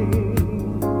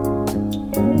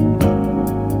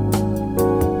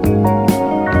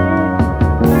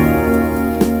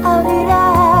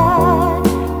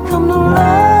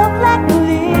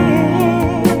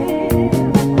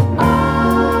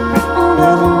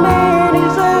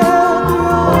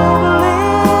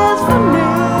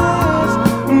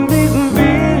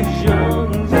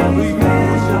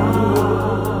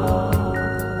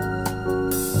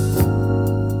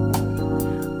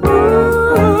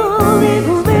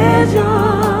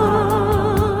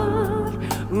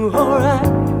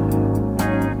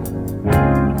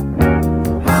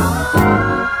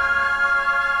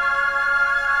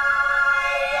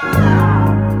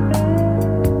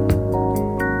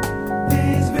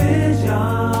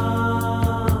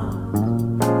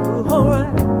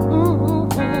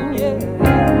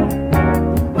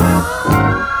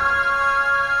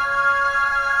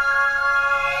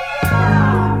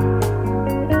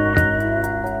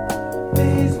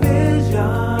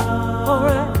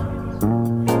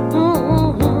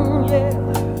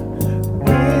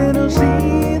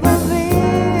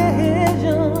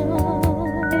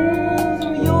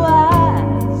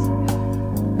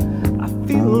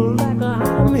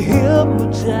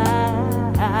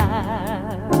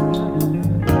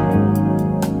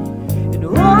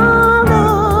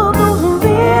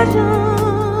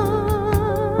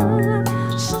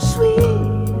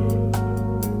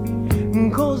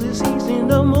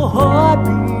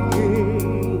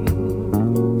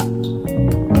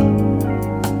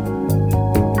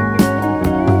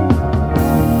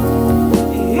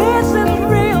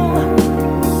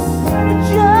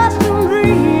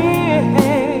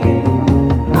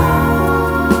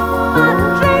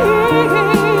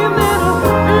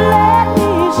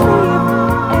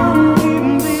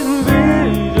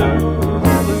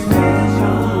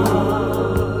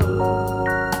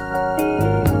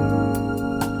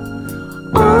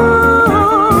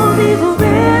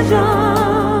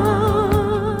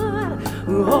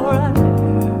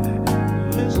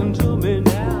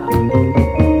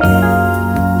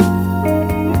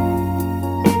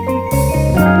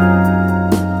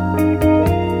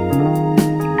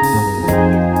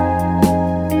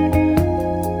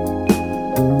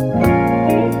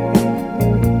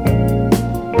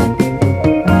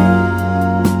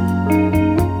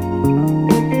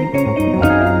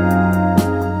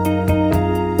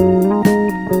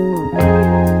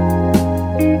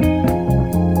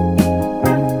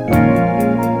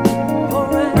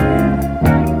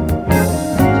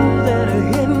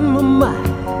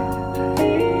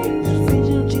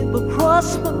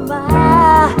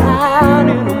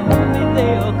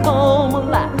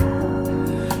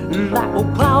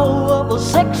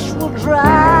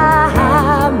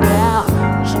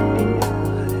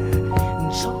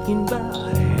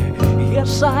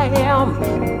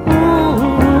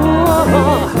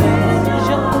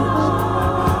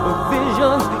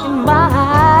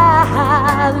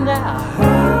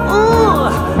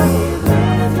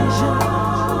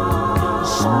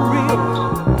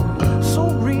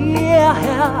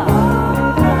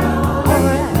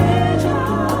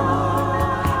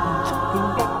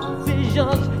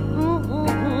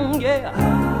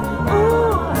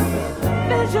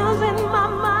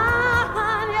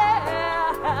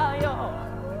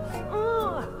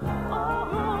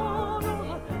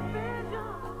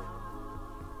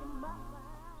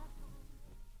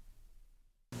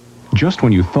 Just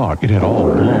when you thought it had all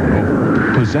blown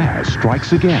over, pizzazz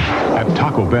strikes again at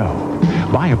Taco Bell.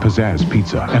 Buy a pizzazz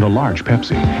pizza and a large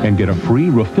Pepsi and get a free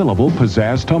refillable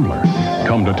pizzazz tumbler.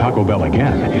 Come to Taco Bell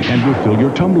again and refill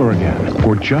your tumbler again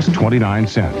for just 29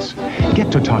 cents.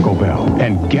 Get to Taco Bell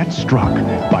and get struck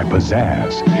by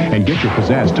pizzazz and get your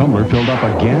pizzazz tumbler filled up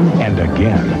again and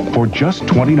again for just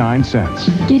 29 cents.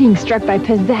 Getting struck by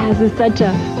pizzazz is such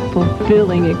a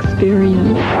fulfilling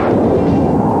experience.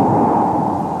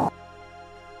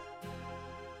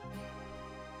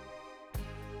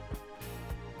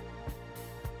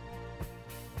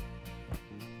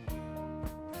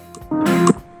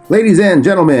 Ladies and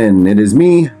gentlemen, it is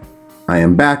me. I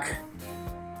am back.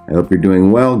 I hope you're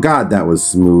doing well. God, that was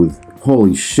smooth.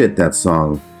 Holy shit, that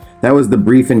song. That was The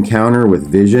Brief Encounter with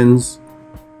Visions.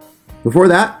 Before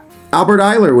that, Albert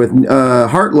Eiler with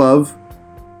Heart Love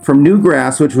from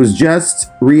Newgrass, which was just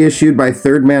reissued by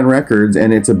Third Man Records,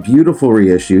 and it's a beautiful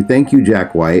reissue. Thank you,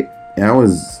 Jack White. That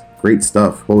was great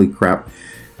stuff. Holy crap.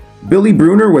 Billy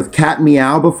Brunner with Cat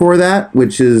Meow before that,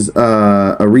 which is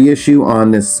a reissue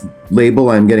on this label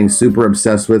I'm getting super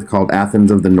obsessed with called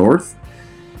Athens of the North.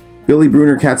 Billy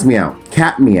Brunner, Cat's Meow.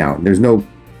 Cat Meow. There's no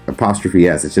apostrophe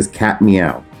S. It's just Cat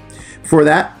Meow. Before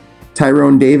that,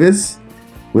 Tyrone Davis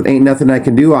with Ain't Nothing I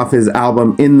Can Do off his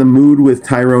album In the Mood with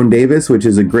Tyrone Davis, which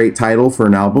is a great title for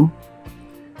an album.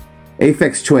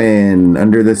 Aphex Twin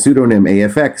under the pseudonym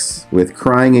AFX with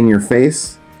Crying in Your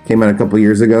Face. Came out a couple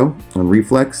years ago on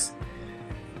Reflex.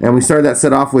 And we started that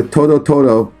set off with Todo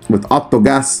Todo with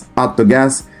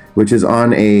Autogas, which is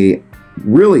on a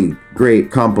really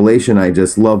great compilation I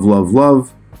just love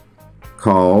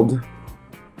called,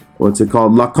 what's it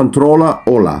called? La Controla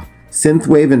Ola.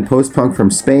 Synthwave and post-punk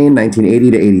from Spain,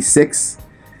 1980 to 86.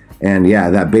 And yeah,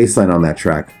 that bass line on that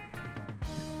track.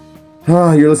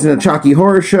 You're listening to Chalky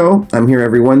Horror Show. I'm here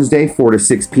every Wednesday, 4 to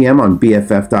 6 p.m. on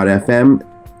BFF.FM,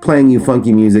 playing you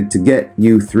funky music to get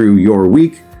you through your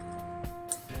week.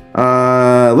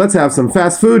 Let's have some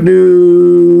fast food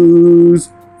news.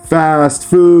 Fast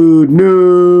food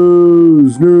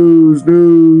news.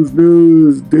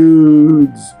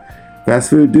 Dudes.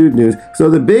 Fast food dude news. So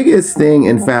the biggest thing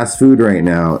in fast food right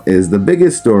now is the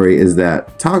biggest story is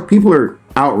that people are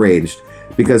outraged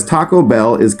because Taco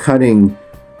Bell is cutting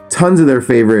tons of their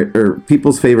favorite or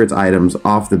people's favorites items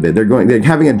off the bid. They're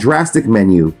having a drastic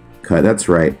menu cut. That's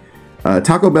right.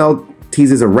 Taco Bell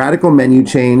teases a radical menu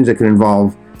change that could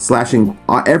involve slashing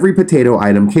every potato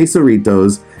item,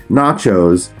 quesoritos,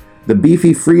 nachos, the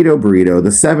beefy Frito burrito, the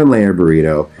 7-layer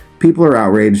burrito. People are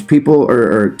outraged. Taco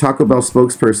Bell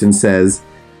spokesperson says,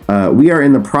 we are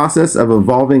in the process of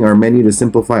evolving our menu to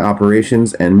simplify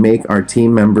operations and make our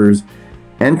team members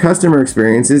and customer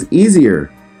experiences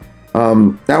easier.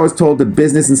 That was told to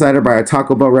Business Insider by a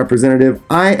Taco Bell representative.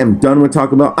 I am done with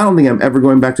Taco Bell. I don't think I'm ever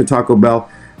going back to Taco Bell.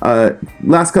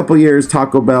 Last couple years,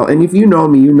 Taco Bell, and if you know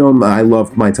me, I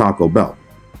love my Taco Bell.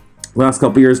 Last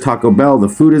couple years, Taco Bell, the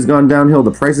food has gone downhill. The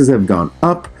prices have gone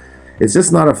up. It's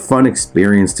just not a fun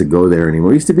experience to go there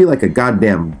anymore. It used to be like a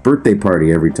goddamn birthday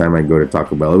party every time I go to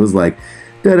Taco Bell. It was like,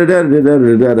 mi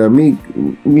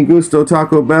gusto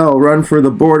Taco Bell, run for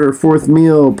the border, fourth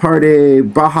meal, party,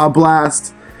 Baja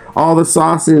Blast, all the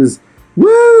sauces,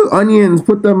 woo, onions,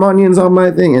 put them onions on my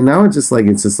thing. And now it's just like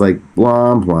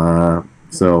blah, blah.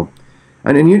 So,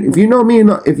 and if you know me,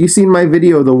 if you've seen my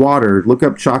video, The Water, look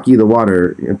up Chalky the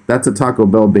Water. That's a Taco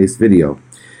Bell based video.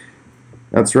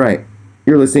 That's right.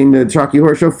 You're listening to the Chalky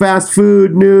Horror Show. Fast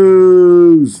food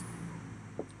news.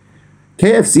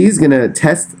 KFC is going to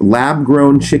test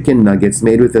lab-grown chicken nuggets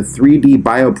made with a 3D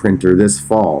bioprinter this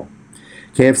fall.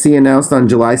 KFC announced on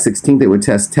July 16th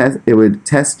it would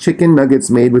test chicken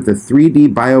nuggets made with a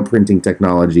 3D bioprinting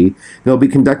technology. They'll be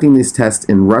conducting these tests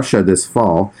in Russia this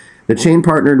fall. The chain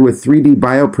partnered with 3D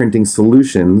bioprinting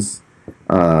solutions.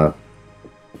 That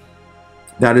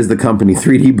is the company,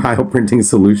 3D Bioprinting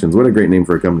Solutions. What a great name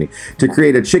for a company. To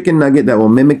create a chicken nugget that will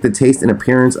mimic the taste and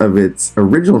appearance of its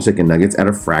original chicken nuggets at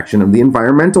a fraction of the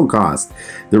environmental cost.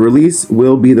 The release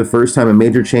will be the first time a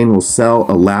major chain will sell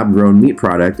a lab-grown meat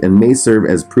product and may serve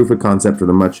as proof of concept for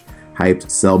the much-hyped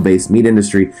cell-based meat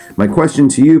industry. My question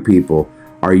to you people,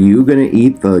 are you going to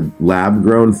eat the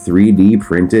lab-grown 3D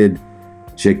printed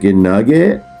chicken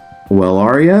nugget? Well,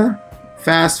 are ya?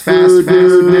 Fast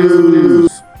news.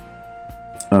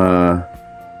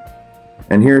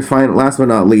 And here's last but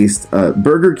not least,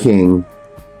 Burger King.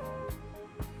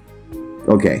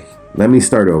 Okay, let me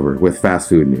start over with fast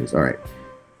food news. All right.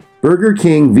 Burger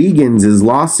King vegans'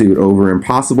 lawsuit over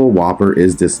Impossible Whopper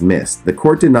is dismissed. The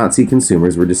court did not see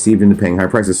consumers were deceived into paying high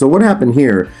prices. So what happened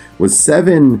here was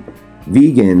 7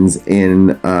 vegans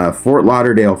in Fort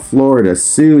Lauderdale, Florida,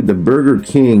 sued the Burger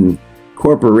King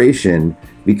Corporation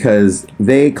because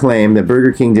they claim that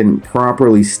Burger King didn't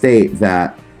properly state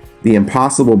that the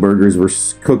Impossible burgers were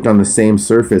cooked on the same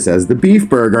surface as the beef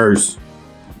burgers.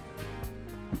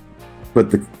 But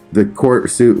the court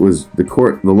was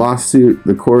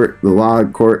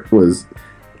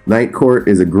Night Court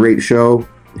is a great show.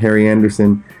 Harry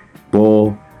Anderson,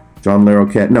 Bull, John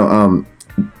Larroquette. No,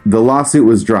 the lawsuit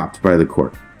was dropped by the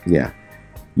court. Yeah.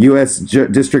 U.S.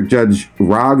 District Judge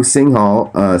Rag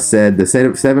Singhal said the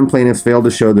 7 plaintiffs failed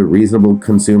to show that reasonable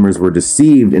consumers were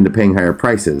deceived into paying higher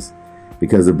prices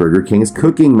because of Burger King's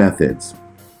cooking methods.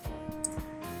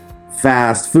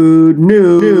 Fast food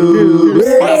news.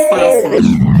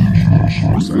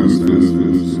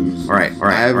 All right.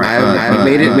 I've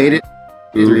made it.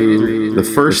 3,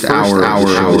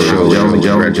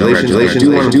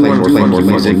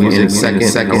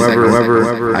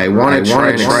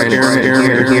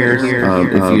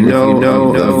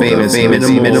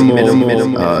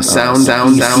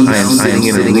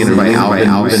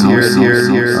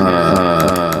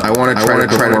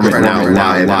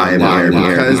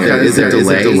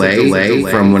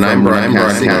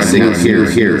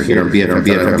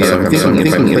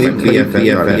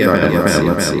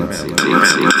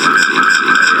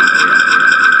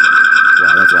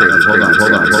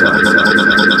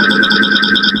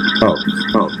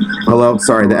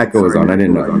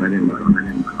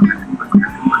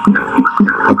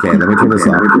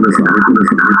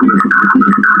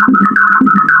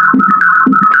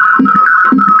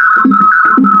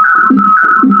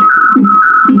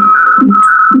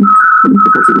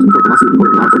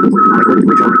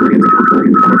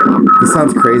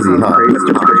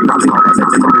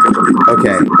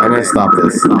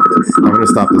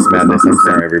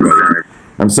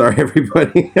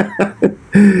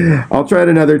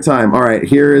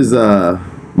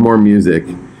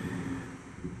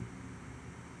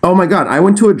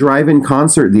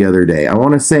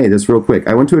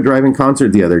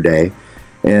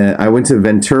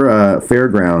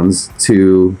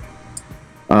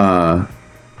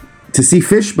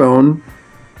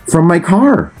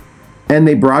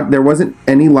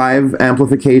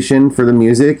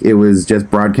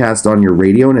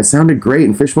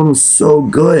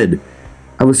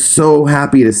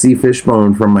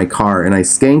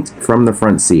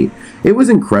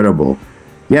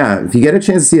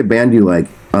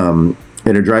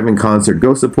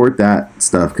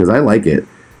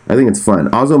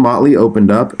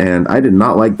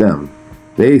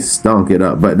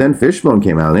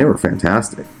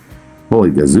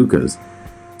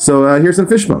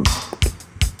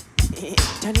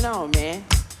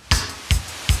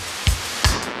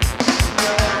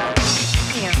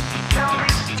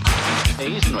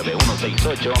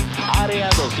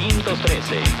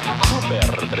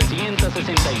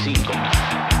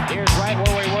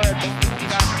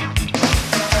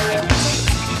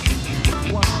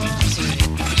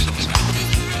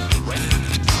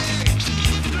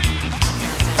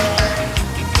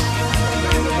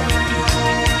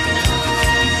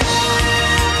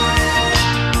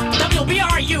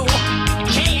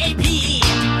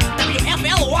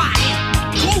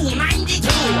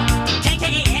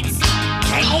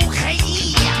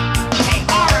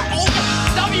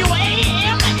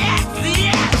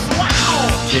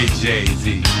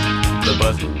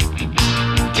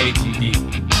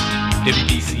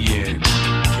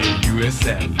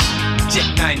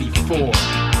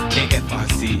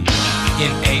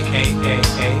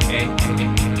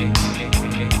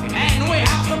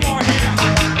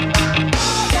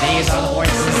 are the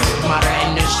voices of modern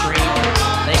industry.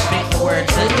 They speak the words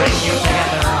that bring you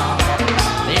together.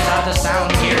 These are the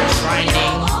sound gears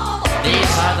grinding.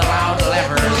 These are the loud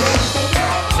levers.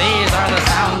 These are the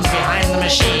sounds behind the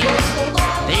machine.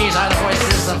 These are the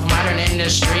voices of modern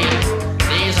industry.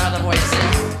 These are the voices.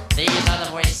 These are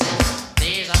the voices.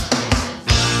 These are the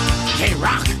voices.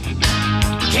 K-Rock,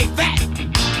 K-Fat,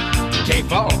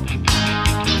 K-Fall,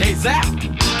 K-Zap,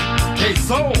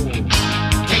 K-Soul,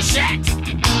 K-Shack,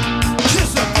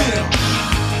 Kiss FM,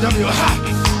 W-Hot,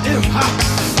 M-Hot,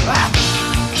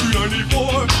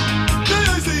 294,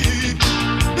 K-A-Z,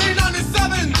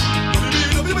 B97,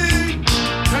 WB,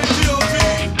 KGOT,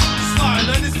 Slide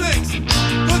 96,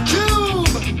 The Cube,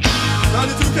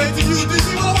 92 KTU, DC,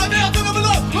 well, right now,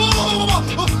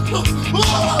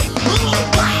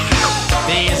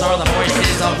 These are the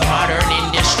voices of modern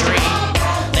industry.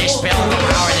 They spell the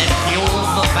power that fuels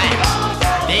the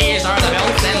fact. These are the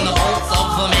belts and the bolts of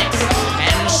the mix,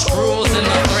 and screws in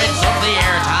the threads of the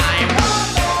airtime.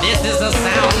 This is the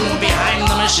sound behind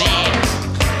the machine.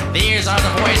 These are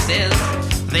the voices.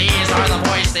 These are the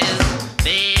voices.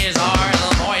 These are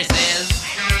the voices.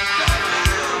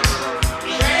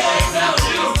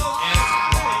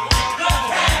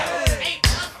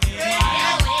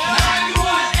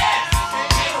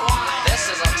 This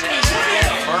is a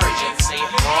emergency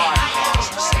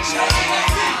broadcast system.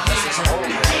 This is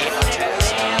only a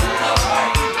test.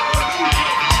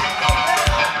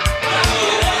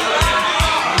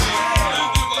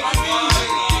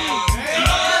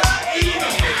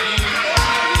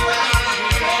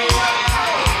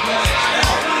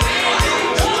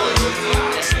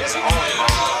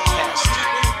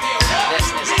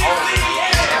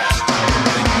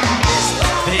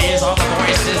 These are the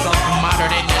voices of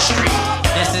modern industry.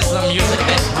 This is the music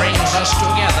that brings us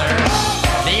together.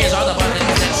 These are the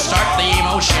buttons that start the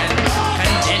emotion.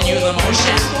 Continue the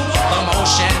motion, the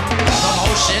motion, the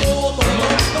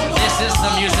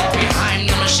music behind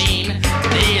the machine.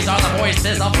 These are the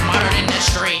voices of modern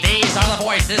industry. These are the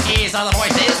voices. These are the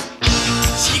voices.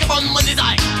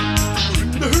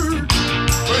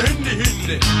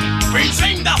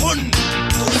 Bring the Hund.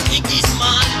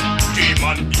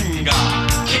 Demon Inga.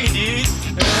 Hey, dude.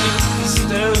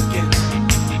 Stoken.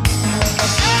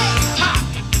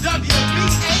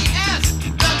 W-B-A-S.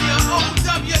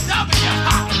 W-O-W-W.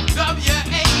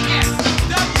 W-A-S.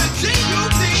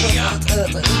 W-G-U-D.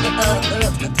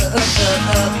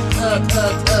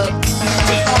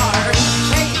 T-R-K-S-I-N.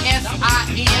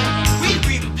 We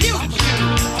rebuke you.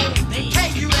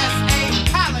 K-U-S-A.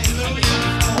 Hallelujah.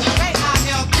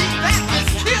 K-I-L-D. That is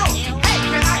kill. Hey,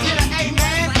 can I get an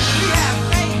amen? We have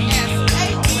K-S-A-N.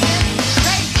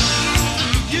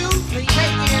 K-U-K-N-E-W.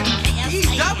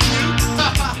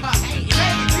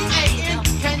 K-V-A-N.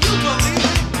 Can you believe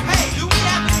it? Hey, do we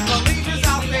have any believers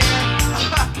out there?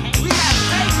 We have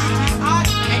K-U-T-I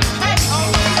and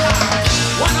K-O-T-I.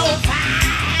 105.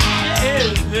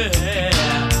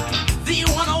 The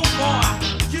 104.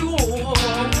 You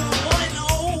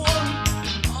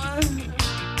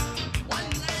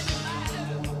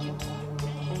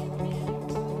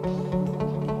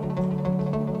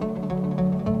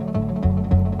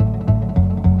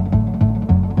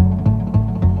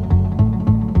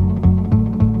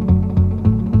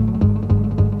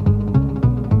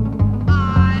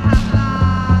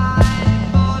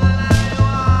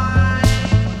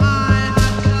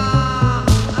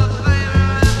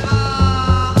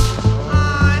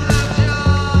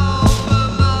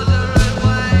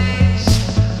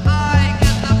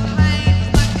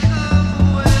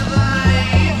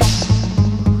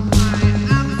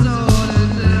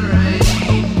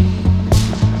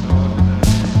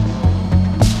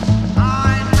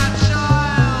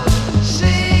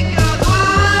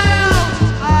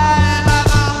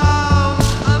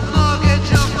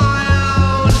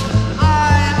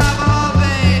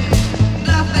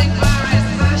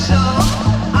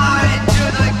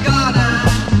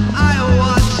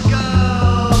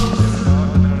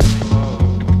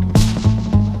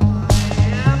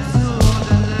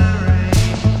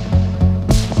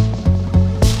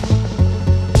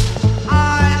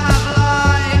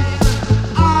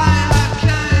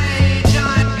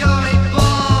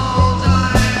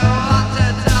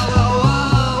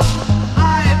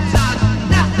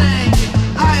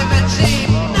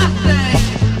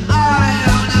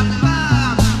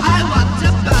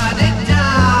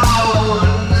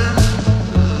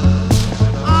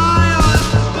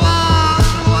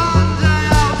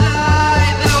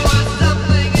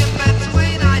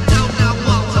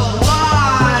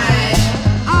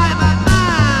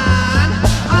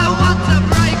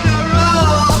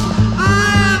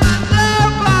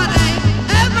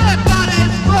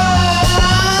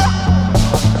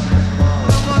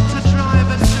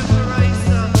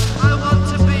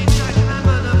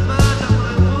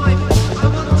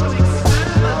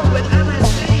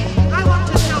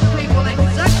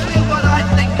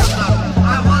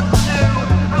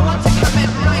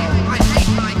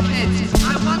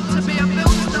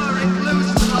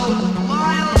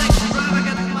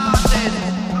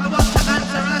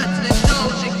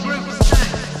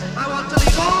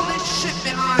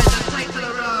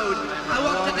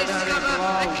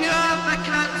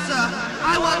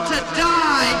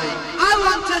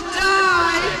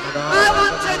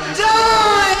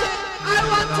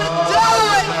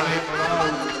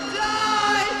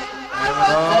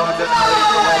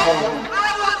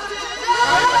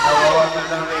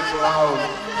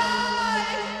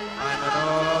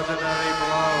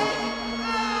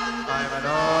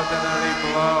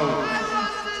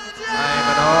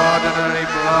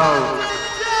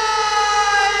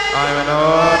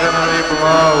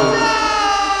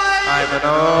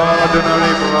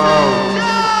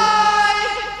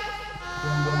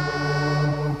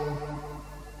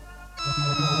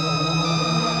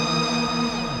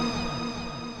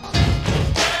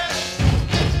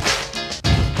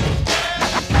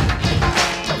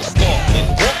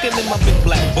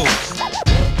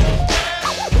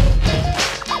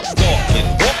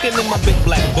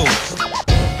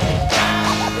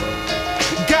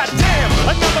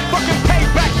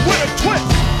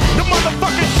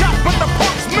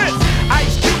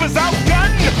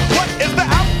 'Cause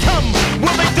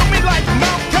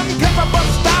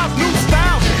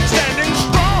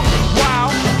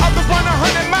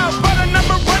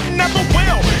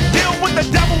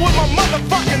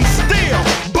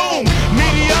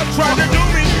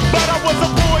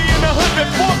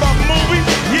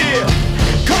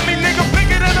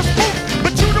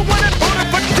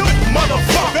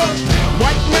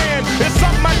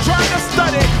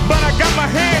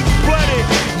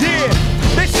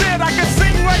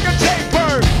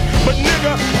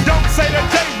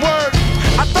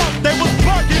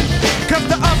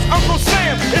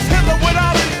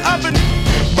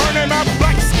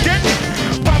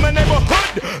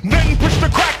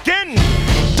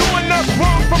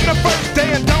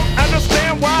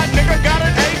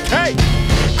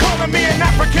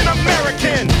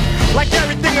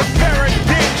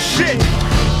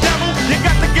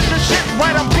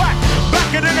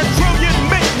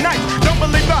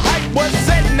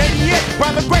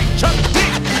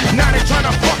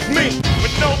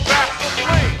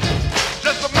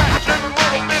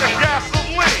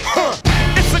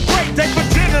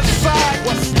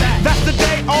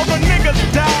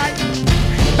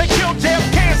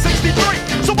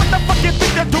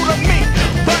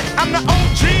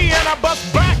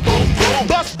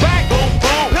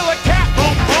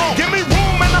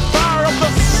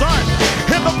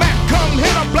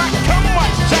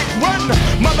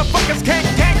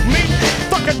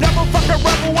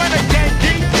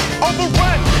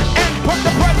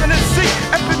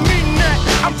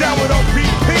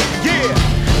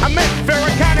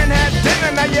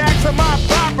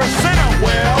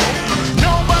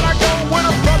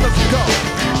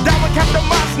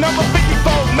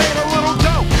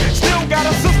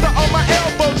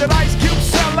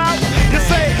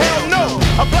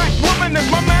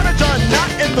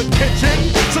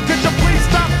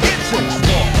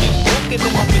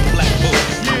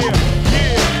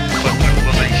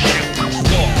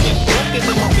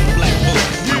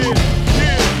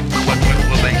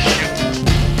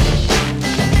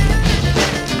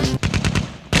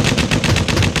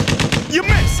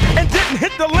couldn't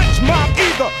hit the lynch mob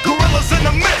either. Gorillas in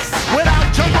the mist without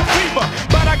jungle fever.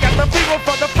 But I got the fever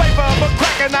for the flavor of a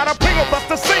crack and not a pringle.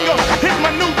 Bust a single, hit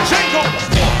my new jingle.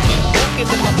 The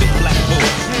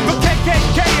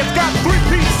KKK has got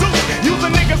 3-piece suits,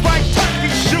 using niggas like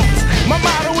turkey shoots. My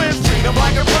motto is treat them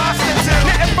like a prostitute.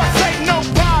 Now if I say no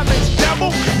violence,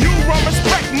 devil, you won't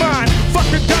respect mine. Fuck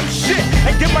the dumb shit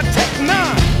and get my Tech 9.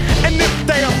 And if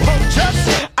they approach us,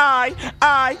 I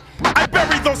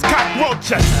bury those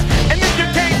cockroaches. And if you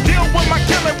can't deal with my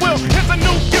killing will, here's a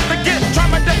new gift to get. Try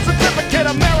my death certificate,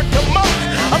 America most.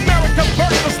 America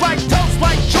burns us like toast,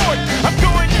 like George. I'm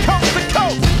going coast to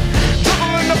coast.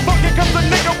 Dribbling the funky comes a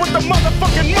nigga with the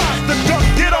motherfucking monster duck.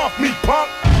 Get off me, punk.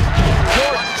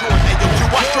 Jordan, hey, yo, you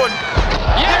watch Jordan.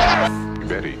 Yeah! You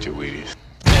better eat your Wheaties.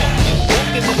 Yeah,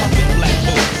 yeah.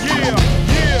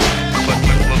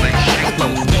 But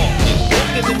will they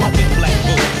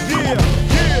shoot? Yeah,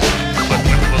 yeah. But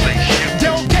will they shoot?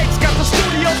 Del Gates got the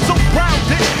studio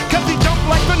surrounded, cause he don't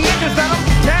like the niggas that I'm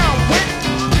down with.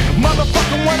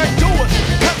 Motherfucker wanna do us,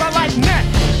 cause I like Nat,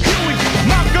 Huey,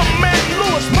 Malcolm, and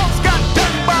Lewis. Most got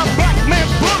done by a black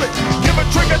man's bullet. Give a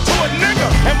trigger to a nigga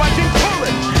and watch him pull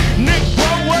it.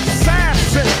 Negro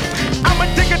assassin. I'ma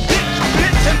dig a ditch,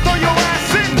 bitch, and throw your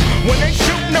ass in. When they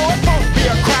shoot, no, it won't be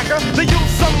a cracker. They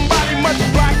use somebody much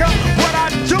blacker. What I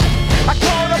do, I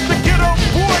called up the ghetto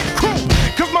boy crew,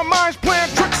 cause my mind's playing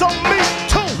tricks on me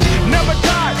too. Never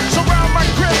die, surround my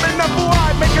crib in the boy,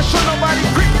 making sure nobody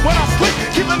creep when I sleep.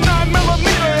 Keep a 9mm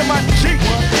in my Jeep.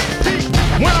 Peep,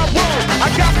 when I roll, I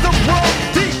got the roll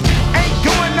deep. Ain't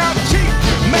going out cheap.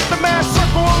 Make the man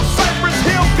circle on Cypress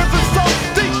Hill, cause it's so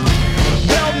steep.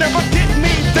 They'll never get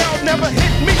me, they'll never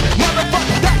hit me. Motherfuck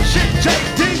that shit,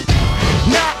 JD.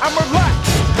 Now I'm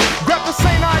relaxed. Grab the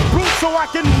St. I brew so I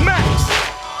can max.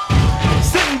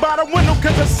 Sitting by the window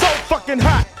cause it's so fucking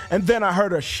hot. And then I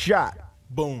heard a shot.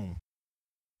 Boom.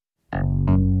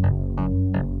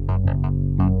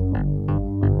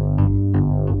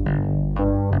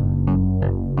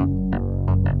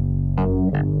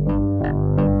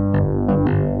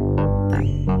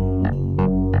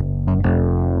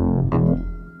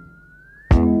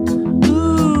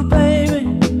 Ooh, baby,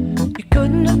 you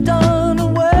couldn't have done a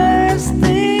worse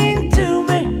thing to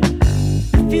me.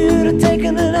 If you'd have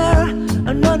taken an arrow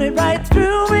and run it right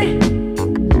through me.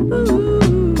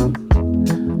 Ooh,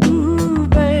 ooh,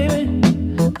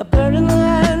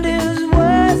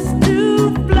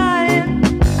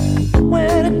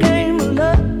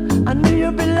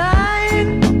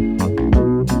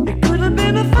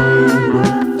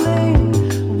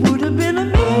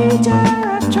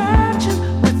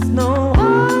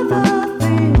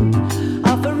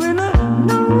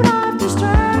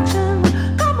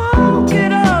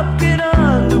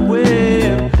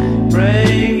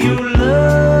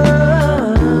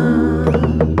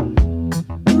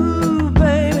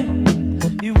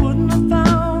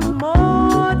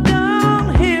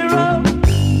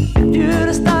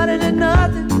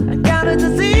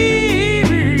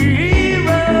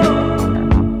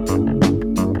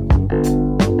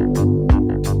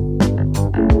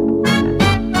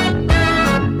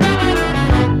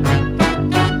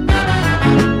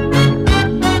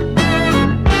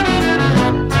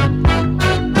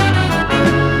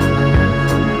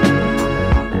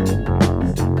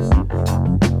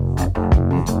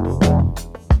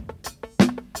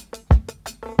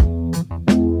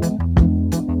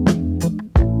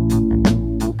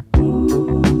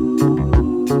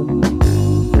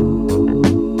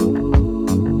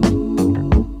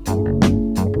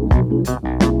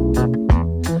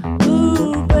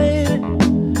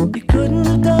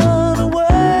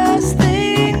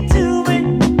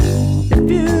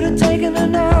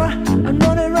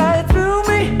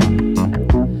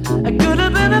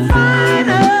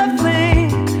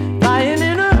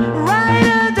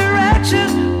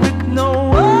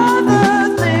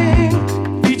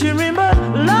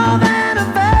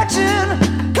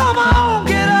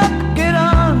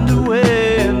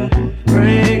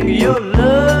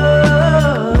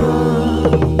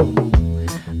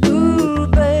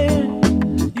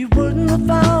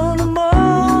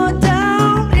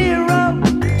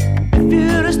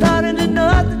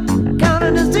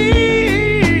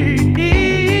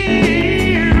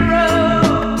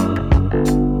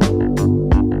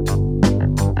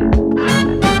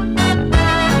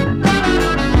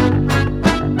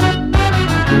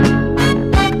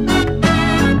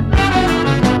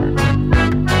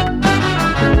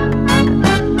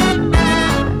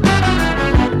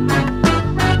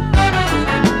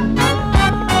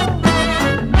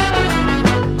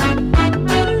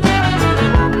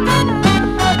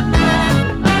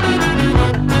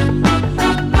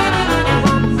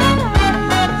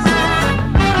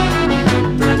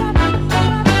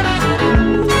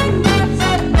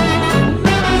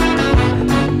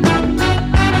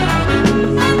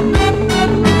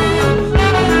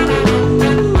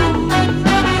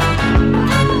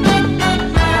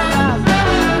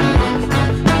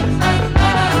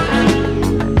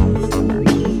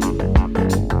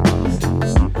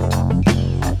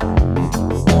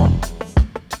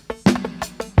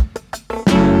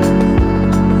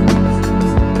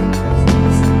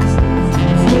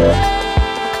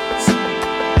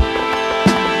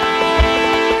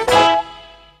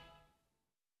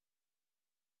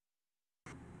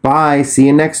 Bye. See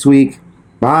you next week.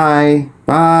 Bye.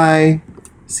 Bye.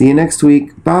 See you next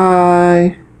week.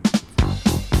 Bye.